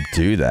fucking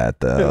do that,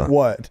 though?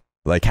 What?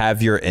 Like,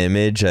 have your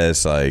image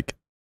as like,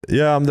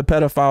 yeah, I'm the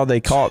pedophile.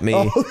 They caught me.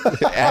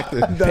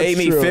 Pay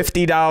me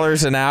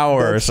 $50 an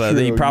hour. So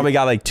you probably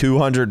got like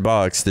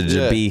 $200 to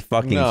just be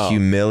fucking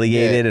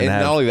humiliated. And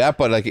have, not only that,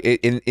 but like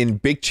in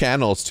big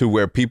channels too,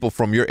 where people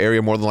from your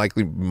area more than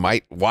likely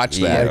might watch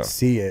that. I'd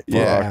see it.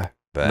 Yeah.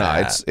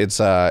 No, it's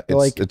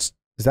like, is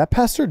that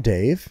Pastor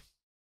Dave?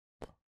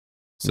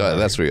 No,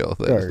 that's real.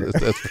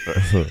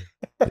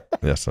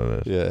 Yes,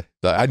 it is. Yeah,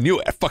 I knew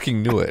it. I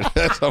fucking knew it.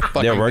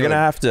 We're gonna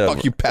have to.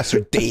 Fuck you, Pastor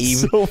Dave.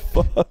 So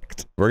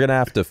fucked. We're gonna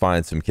have to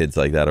find some kids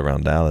like that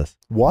around Dallas.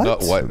 What? No,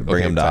 what?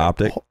 Bring them to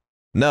OpTic.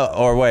 No,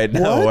 or wait,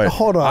 no, what? wait.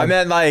 Hold on. I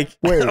meant like,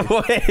 wait,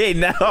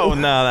 no.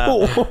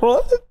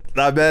 What?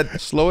 I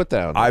meant slow it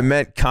down. I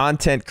meant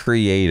content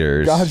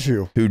creators. Got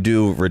you. Who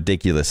do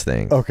ridiculous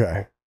things.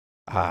 Okay.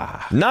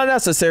 Not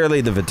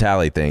necessarily the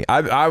Vitali thing.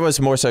 I was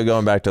more so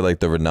going back to like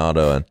the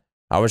Ronaldo, and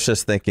I was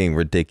just thinking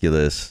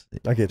ridiculous.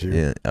 I get you.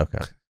 Yeah.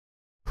 Okay.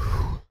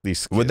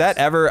 Would that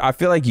ever? I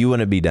feel like you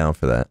wouldn't be down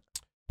for that,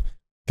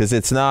 because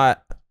it's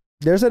not.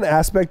 There's an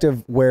aspect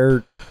of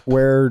where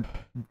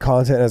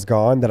content has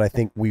gone that I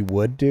think we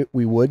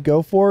would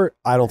go for.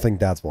 I don't think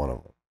that's one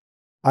of them.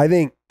 I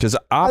think because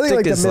OpTic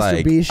like is the Mr.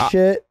 like Beast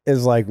shit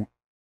is like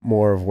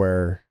more of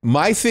where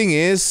my thing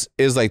is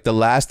like the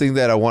last thing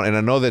that I want, and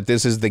I know that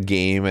this is the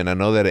game, and I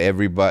know that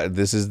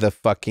this is the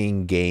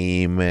fucking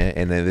game,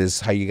 and it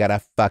is how you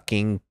gotta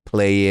fucking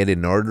play it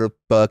in order to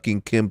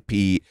fucking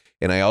compete.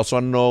 And I also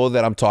know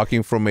that I'm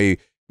talking from a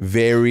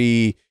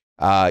very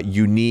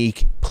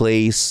unique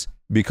place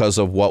because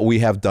of what we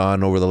have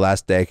done over the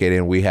last decade,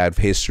 and we have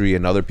history,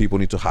 and other people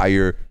need to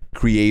hire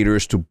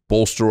creators to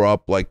bolster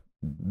up like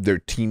their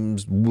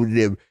teams.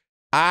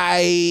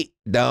 I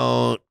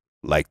don't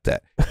like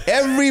that.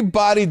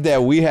 Everybody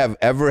that we have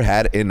ever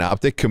had in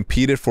OpTic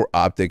competed for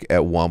OpTic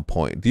at one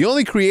point. The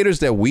only creators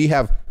that we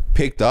have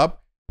picked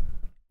up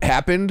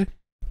happened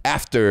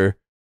after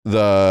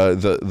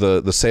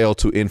the sale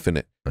to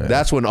Infinite. Yeah.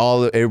 That's when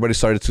everybody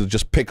started to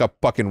just pick up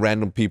fucking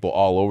random people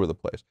all over the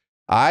place.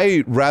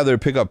 I rather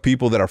pick up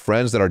people that are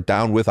friends that are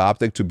down with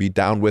OpTic to be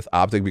down with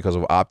OpTic because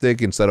of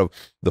OpTic instead of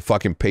the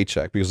fucking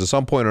paycheck. Because at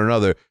some point or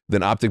another,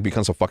 then OpTic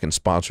becomes a fucking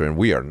sponsor, and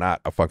we are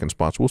not a fucking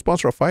sponsor. We'll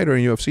sponsor a fighter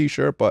in UFC,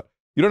 sure, but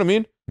you know what I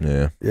mean?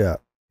 Yeah. Yeah.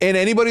 And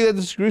anybody that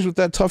disagrees with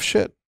that, tough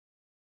shit.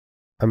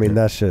 I mean,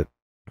 that shit.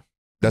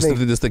 That's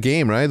the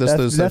game, right? That's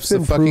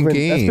the fucking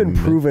game. That's been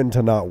proven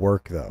to not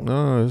work, though.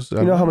 No,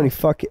 you know how many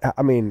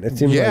I mean, it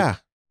seems like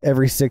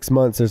every 6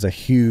 months there's a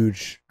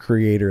huge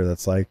creator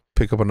that's like,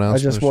 pick up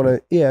announcement.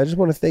 I just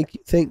want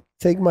to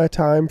thank my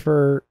time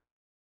for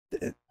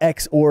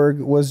X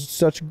org was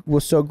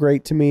so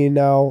great to me.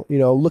 Now, you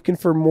know, looking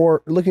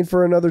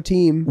for another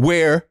team.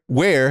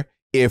 Where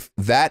if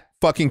that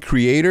fucking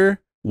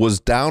creator was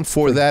down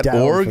for that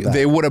org,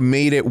 they would have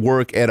made it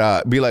work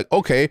be like,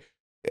 okay,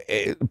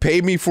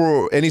 pay me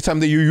for any time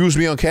that you use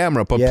me on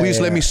camera, but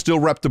please let me still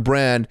rep the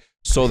brand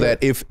so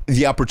that if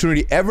the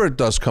opportunity ever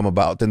does come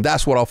about, then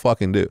that's what I'll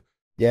fucking do.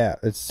 Yeah,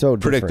 it's so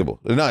predictable.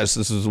 No,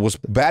 what's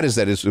bad is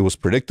that it was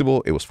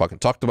predictable. It was fucking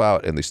talked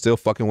about, and they still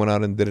fucking went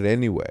out and did it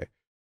anyway.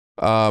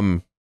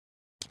 Can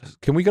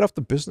we get off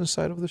the business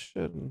side of this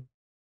shit?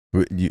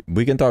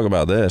 We can talk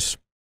about this.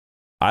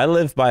 I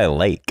live by a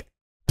lake,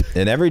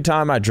 and every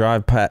time I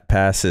drive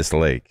past this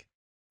lake,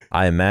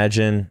 I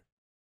imagine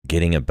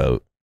getting a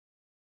boat.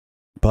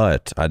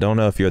 But I don't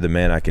know if you're the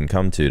man I can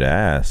come to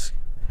ask,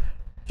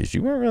 because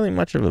you weren't really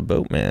much of a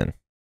boat man.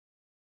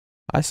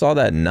 I saw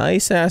that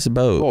nice ass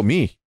boat. Oh,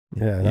 me.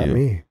 Yeah, not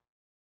me.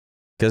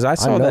 Because I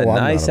saw that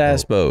nice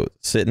ass boat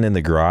sitting in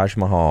the garage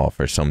mahal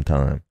for some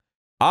time.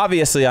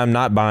 Obviously, I'm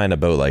not buying a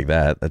boat like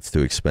that. That's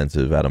too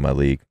expensive, out of my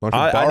league.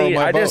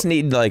 I just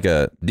need like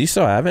do you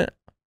still have it?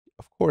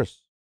 Of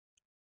course.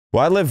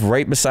 Well, I live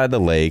right beside the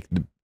lake.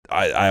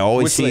 I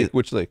always see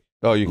which lake?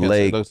 Oh, you can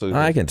lake. Say it.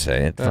 I can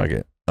say it. Fuck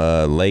it.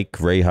 Lake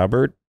Ray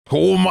Hubbard.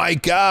 Oh my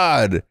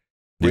God.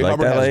 Ray like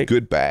Hubbard that has lake?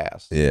 good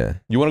bass. Yeah.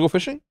 You want to go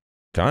fishing?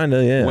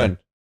 Kinda, yeah. When?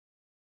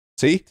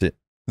 See?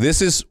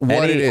 This is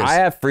what it is. I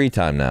have free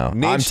time now.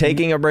 I'm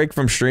taking a break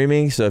from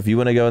streaming, so if you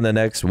want to go in the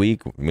next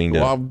week, we can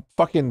go. Well, I'm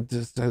fucking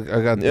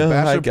I got the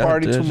bachelor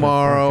party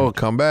tomorrow. I'll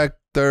come back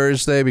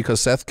Thursday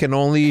because Seth can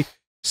only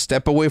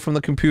step away from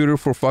the computer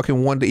for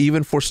fucking one day,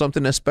 even for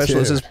something as special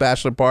as his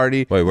bachelor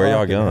party. Wait, where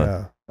y'all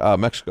going?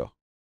 Mexico.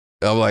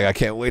 I'm like, I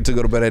can't wait to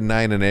go to bed at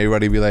 9 and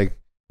everybody be like,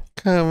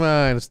 come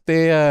on,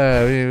 stay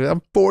up.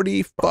 I'm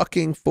 40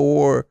 fucking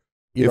 4.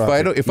 You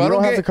don't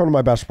have to come to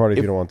my bachelor party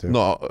if you don't want to.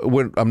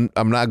 No,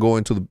 I'm not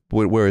going to the.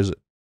 Where is it?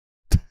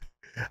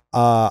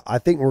 I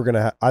think I'm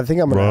gonna have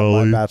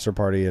my bachelor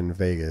party in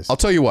Vegas. I'll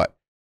tell you what.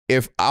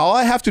 If all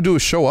I have to do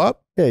is show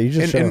up, you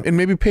just and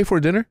maybe pay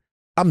for dinner,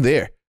 I'm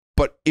there.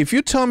 But if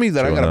you tell me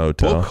that I gotta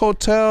book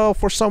hotel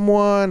for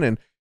someone and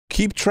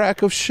keep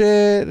track of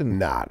shit, and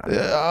nah.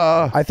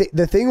 I think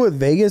the thing with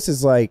Vegas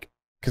is like,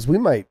 because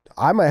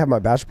I might have my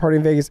bachelor party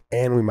in Vegas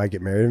and we might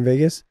get married in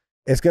Vegas.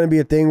 It's going to be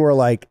a thing where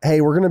like,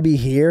 hey, we're going to be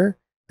here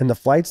and the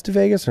flights to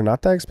Vegas are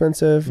not that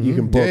expensive. You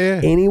can book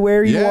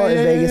anywhere you want in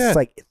Vegas. It's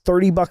like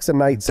 $30 a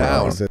night.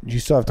 Down. You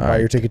still have to buy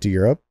your ticket to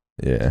Europe.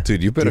 Yeah.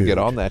 Dude, you better get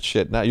on that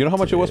shit now. You know how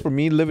much it was for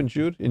me live in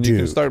Jude? And you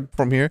can start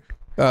from here.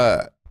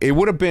 It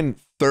would have been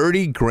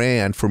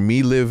 $30,000 for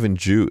me live in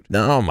Jude.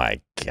 Oh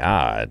my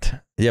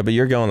God. Yeah, but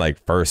you're going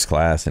like first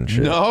class and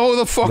shit. No,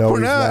 the fuck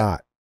we're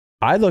not.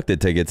 I looked at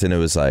tickets and it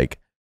was like,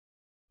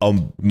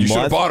 you should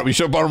have bought them. You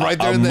should have bought them right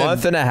there. A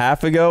month and a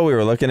half ago, we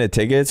were looking at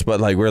tickets, but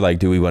like we're like,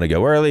 do we want to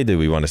go early? Do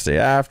we want to stay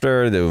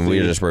after? We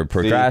just were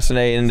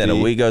procrastinating. Then a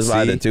week goes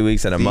by, then 2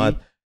 weeks, and a month,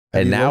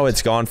 and now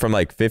it's gone from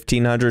like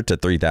 $1,500 to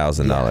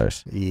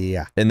 $3,000.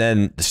 Yeah. And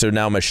then so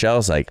now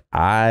Michelle's like,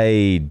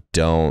 I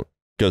don't,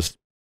 because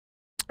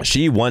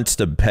she wants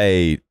to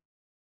pay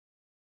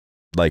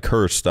like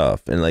her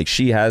stuff, and like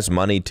she has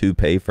money to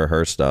pay for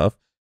her stuff.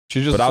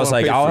 But I was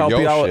like, I'll help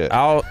you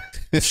out.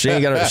 She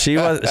ain't gonna. She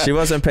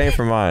wasn't paying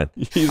for mine.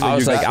 I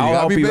was like, I'll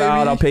help you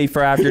out. I'll pay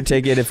for after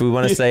ticket if we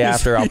want to stay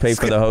after. I'll pay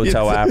for the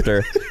hotel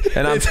after.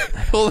 And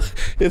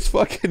it's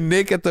fucking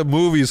Nick at the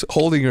movies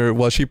holding her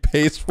while she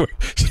pays for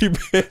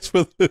this.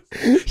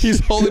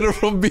 He's holding her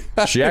from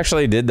behind. She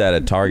actually did that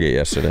at Target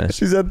yesterday.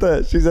 She's at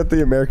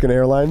the American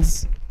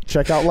Airlines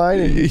checkout line.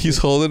 And he's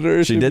holding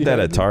her. She did that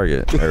at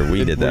Target, or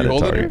we did that at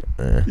Target.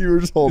 You were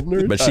just holding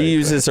her. But she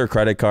uses her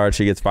credit card.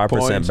 She gets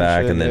 5%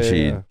 back, and then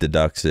she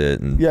deducts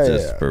it. And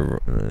for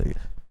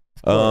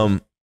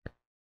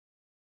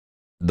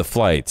the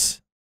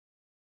flights.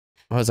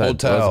 What was that?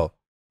 Hotel.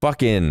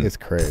 Fucking it's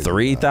crazy.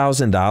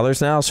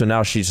 $3,000 now. So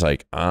now she's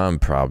like, I'm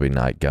probably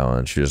not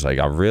going. She was like,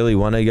 I really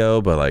want to go,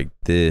 but like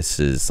this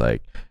is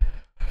like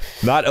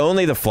not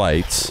only the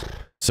flights.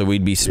 So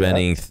we'd be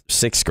spending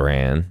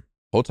 $6,000.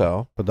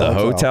 Hotel, but the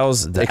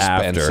hotels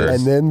after,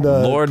 and then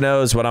Lord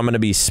knows what I'm going to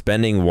be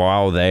spending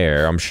while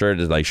there. I'm sure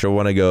like she'll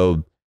want to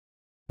go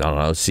I don't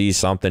know, see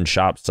something,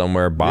 shop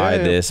somewhere, buy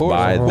Yeah, this, of course,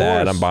 buy of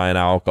that. course. I'm buying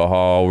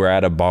alcohol. We're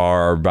at a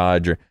bar, buy a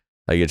drink.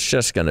 Like, it's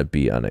just going to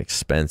be an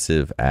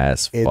expensive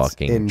ass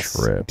fucking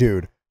trip.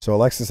 Dude. So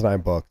Alexis and I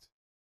booked.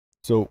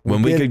 So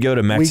When we could go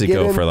to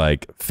Mexico for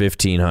like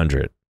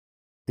 $1,500.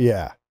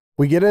 Yeah.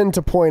 We get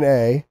into point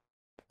A,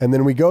 and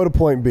then we go to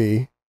point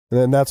B, and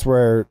then that's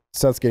where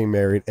Seth's getting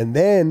married. And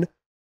then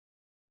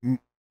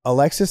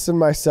Alexis and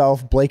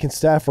myself, Blake and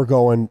Steph are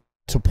going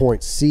to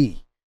point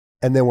C,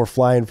 and then we're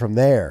flying from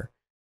there.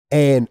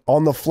 And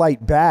on the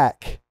flight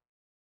back,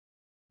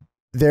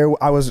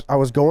 I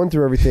was going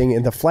through everything,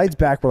 and the flights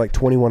back were like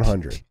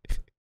 2,100.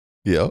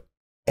 Yeah.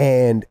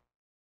 And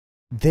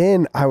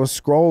then I was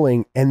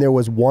scrolling, and there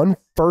was one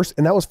first,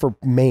 and that was for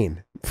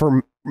Maine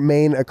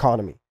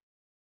economy.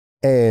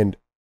 And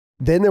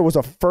then there was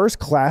a first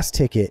class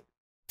ticket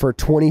for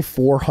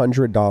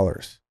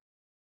 $2,400,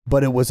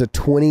 but it was a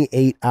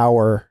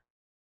 28-hour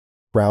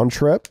round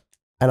trip.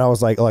 And I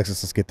was like,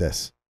 Alexis, let's get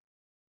this.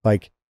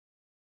 Like,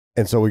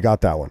 and so we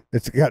got that one.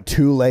 It's got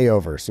 2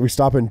 layovers. So we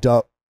stop in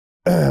somewhere.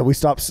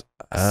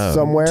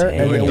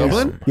 damn. And then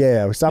Dublin?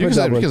 we stop in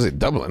Dublin. You can say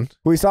Dublin.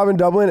 We stop in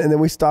Dublin, and then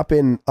we stop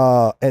in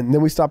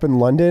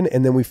London,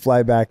 and then we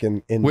fly back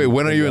in Wait,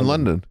 when are you in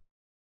London?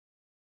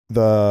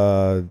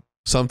 The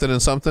Something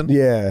and something?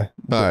 yeah.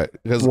 All right,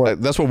 because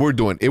What? that's what we're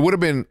doing. It would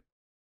have been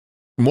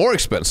more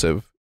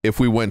expensive if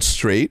we went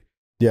straight.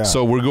 Yeah.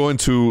 So we're going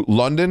to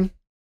London,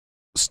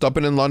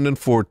 stopping in London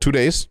for 2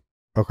 days,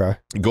 Okay.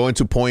 going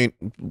to Point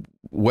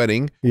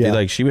Wedding. Yeah. Dude,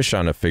 like, she was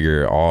trying to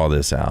figure all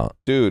this out.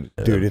 Dude,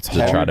 Dude, it's to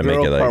try hard. to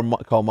make it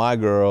like, call my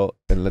girl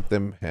and let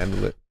them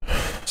handle it.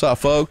 What's up,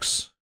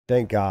 folks?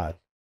 Thank God.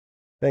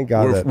 Thank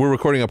God. We're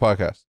recording a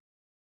podcast.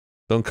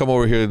 Don't come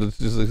over here.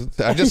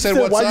 I just said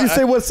what's up. Why'd you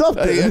say what's up?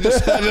 I Then?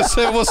 just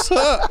said what's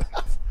up.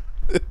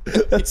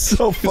 That's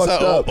so fucked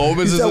that up.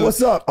 Omens You is said a-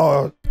 what's up?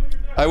 Oh,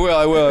 I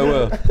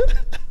will.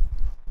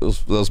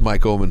 Those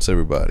Mike Omens,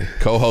 everybody.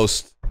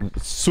 Co-host,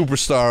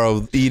 superstar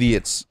of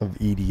idiots. of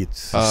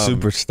idiots.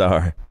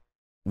 superstar.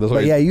 That's what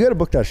But yeah, you got to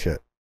book that shit.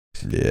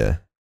 Yeah.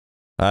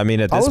 I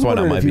mean, at I this was point,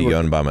 I wondering might if you be were-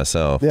 going by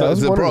myself. Yeah, I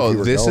was wondering if bro, you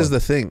were this going. is the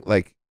thing.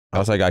 Like, I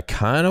was like, I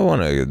kind of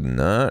want to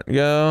not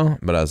go,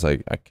 but I was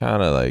like, I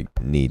kind of like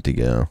need to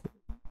go.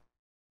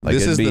 Like,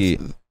 this it'd is be,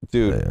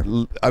 dude.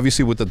 yeah.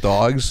 Obviously, with the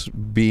dogs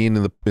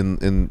being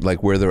in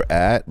like where they're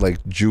at,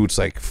 like Jude's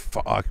like,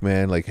 fuck,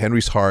 man. Like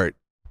Henry's heart,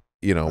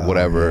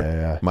 whatever.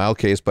 Yeah. Mild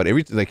case, but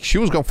everything. Like she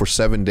was gone for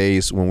 7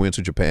 days when we went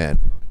to Japan,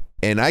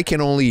 and I can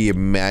only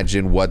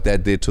imagine what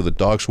that did to the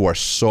dogs who are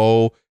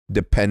so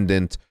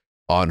dependent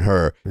on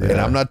her. And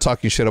Yeah. I'm not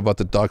talking shit about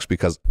the dogs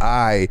because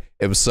I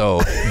am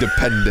so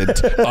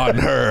dependent on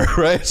her,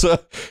 right? So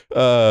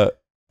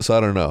I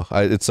don't know.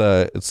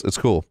 It's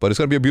cool, but it's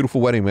gonna be a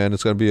beautiful wedding, man.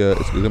 It's gonna be a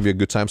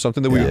good time.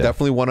 Something that we Yeah.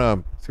 definitely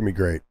wanna It's going to be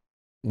great.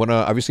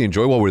 obviously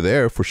enjoy while we're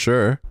there for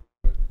sure.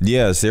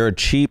 Yeah, is there a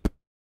cheap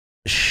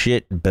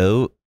shit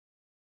boat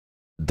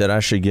that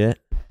I should get?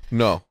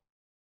 No,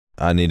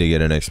 I need to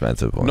get an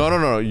expensive one.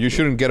 no. You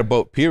shouldn't get a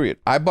boat. Period.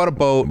 I bought a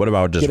boat. What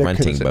about just Get a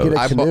renting canoe. boats?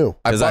 Get a canoe.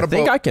 Because I bought a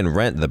think boat. I can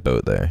rent the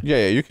boat there.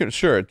 Yeah, you can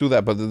sure do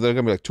that, but they're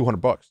gonna be like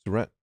 $200 to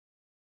rent.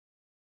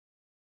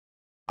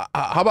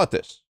 How about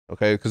this?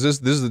 Okay, because this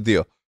is the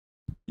deal.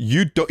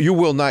 You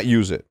will not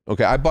use it.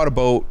 Okay, I bought a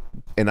boat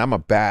and I'm a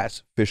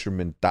bass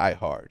fisherman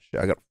diehard.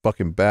 I got a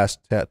fucking bass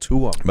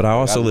tattoo on me. But I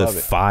also love live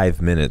it.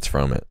 5 minutes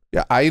from it.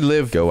 Yeah, I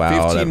live Go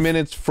out 15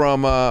 minutes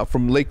from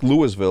Lake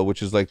Louisville,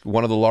 which is like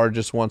one of the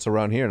largest ones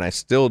around here, and I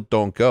still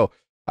don't go.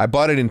 I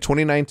bought it in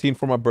 2019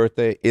 for my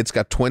birthday. It's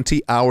got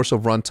 20 hours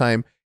of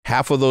runtime.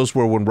 Half of those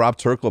were when Rob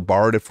Turkle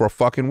borrowed it for a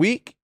fucking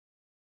week.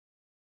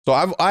 So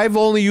I've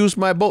only used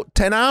my boat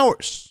 10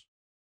 hours.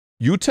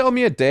 You tell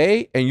me a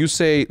day and you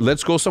say,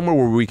 let's go somewhere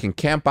where we can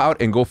camp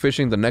out and go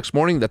fishing the next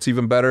morning. That's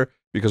even better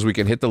because we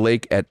can hit the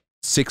lake at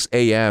 6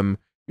 a.m.,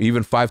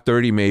 even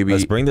 5:30 maybe.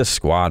 Let's bring the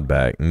squad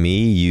back.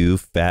 Me, you,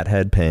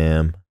 Fathead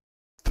Pam,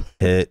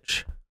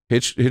 Hitch.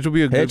 Hitch will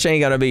be a good... Hitch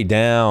ain't gonna be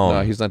down.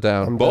 No, he's not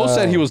down. I'm Bo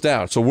said down. he was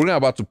down. So we're not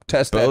about to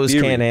test that Bows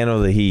theory. can't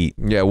handle the heat.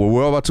 Yeah,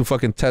 we're about to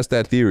fucking test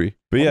that theory.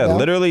 But yeah, down.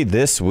 literally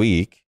this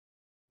week.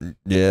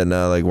 Yeah,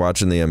 no, like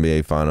watching the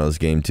NBA Finals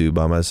Game 2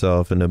 by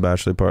myself in the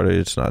bachelor party.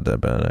 It's not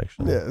that bad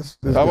actually. Yeah.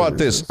 How about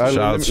this? Shouts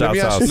out,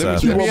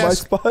 Seth. You want my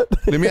spot?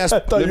 Let me ask. I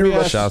thought Let you me were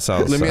ask. Shouts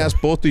out, Let me Seth.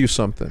 ask both of you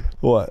something.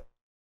 What?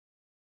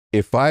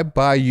 If I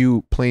buy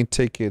you plane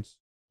tickets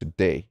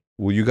today,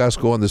 will you guys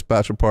go on this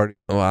bachelor party?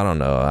 Well, I don't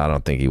know. I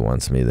don't think he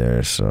wants me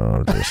there, so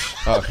I'm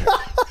just. Okay. All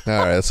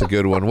right, that's a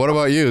good one. What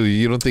about you?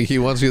 You don't think he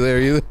wants you there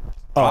either?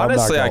 Oh, I'm not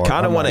Honestly, I going.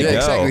 kinda I'm wanna not go. Yeah,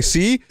 going. exactly.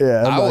 See, Yeah,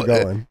 I'm I not would-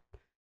 going.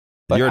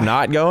 You're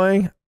not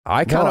going?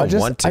 I kind No, of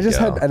want to I just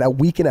go. had a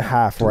week and a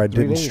half where I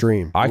 3 didn't days.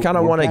 stream. I kind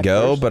of We're want to back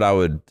go, first. but I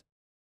would.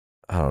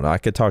 I don't know. I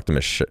could talk to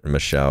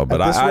Michelle, but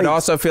At this I'd rate-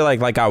 also feel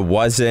like I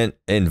wasn't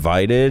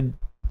invited,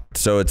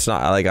 so it's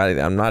not like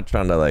I'm not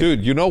trying to like.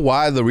 dude, you know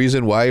why? The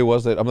reason why it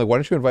was that I'm like, why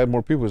don't you invite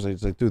more people?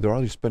 He's like, dude, they're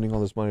already spending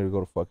all this money to go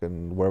to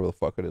fucking wherever the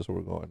fuck it is where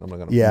we're going. I'm not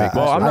gonna. Yeah, make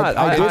well, I'm not.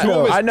 I did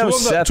know. I know two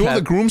of the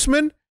Seth.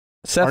 groomsmen.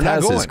 Seth are not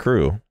has his going.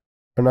 crew.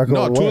 They're not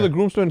going. No, two where? of the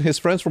groomsmen, his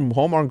friends from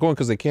home, aren't going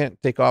because they can't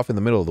take off in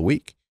the middle of the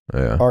week.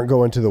 Yeah. Aren't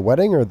going to the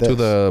wedding or this? To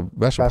the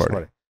bachelor Bachelor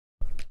party.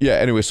 Yeah.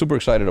 Anyway, super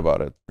excited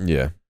about it.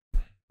 Yeah.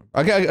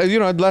 You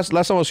know, last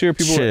time I was here,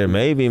 people. Shit,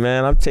 maybe,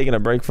 man. I'm taking a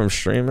break from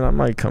streaming. I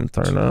might come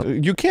turn up.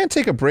 You can't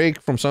take a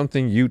break from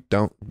something you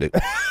don't do.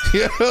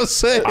 You know what I'm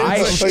saying?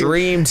 I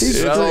streamed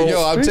so.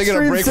 Yo, I'm taking a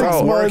break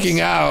from working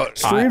out.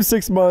 Stream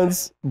 6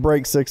 months,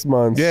 break 6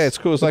 months. Yeah, it's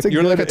cool. It's like It's a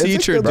you're good- like a it's a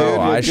teacher, good- dude. Bro,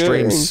 I You're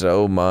stream good.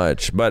 so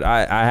much, but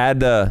I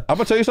had to. I'm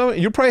gonna tell you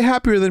something. You're probably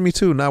happier than me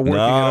too, not working at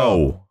all.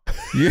 No.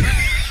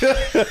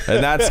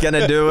 And that's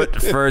gonna do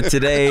it for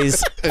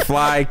today's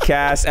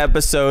Flycast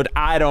episode.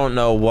 I don't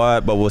know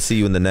what, but we'll see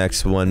you in the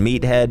next one.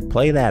 Meathead,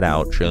 play that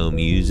outro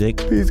music.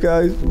 Peace,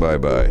 guys. Bye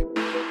bye.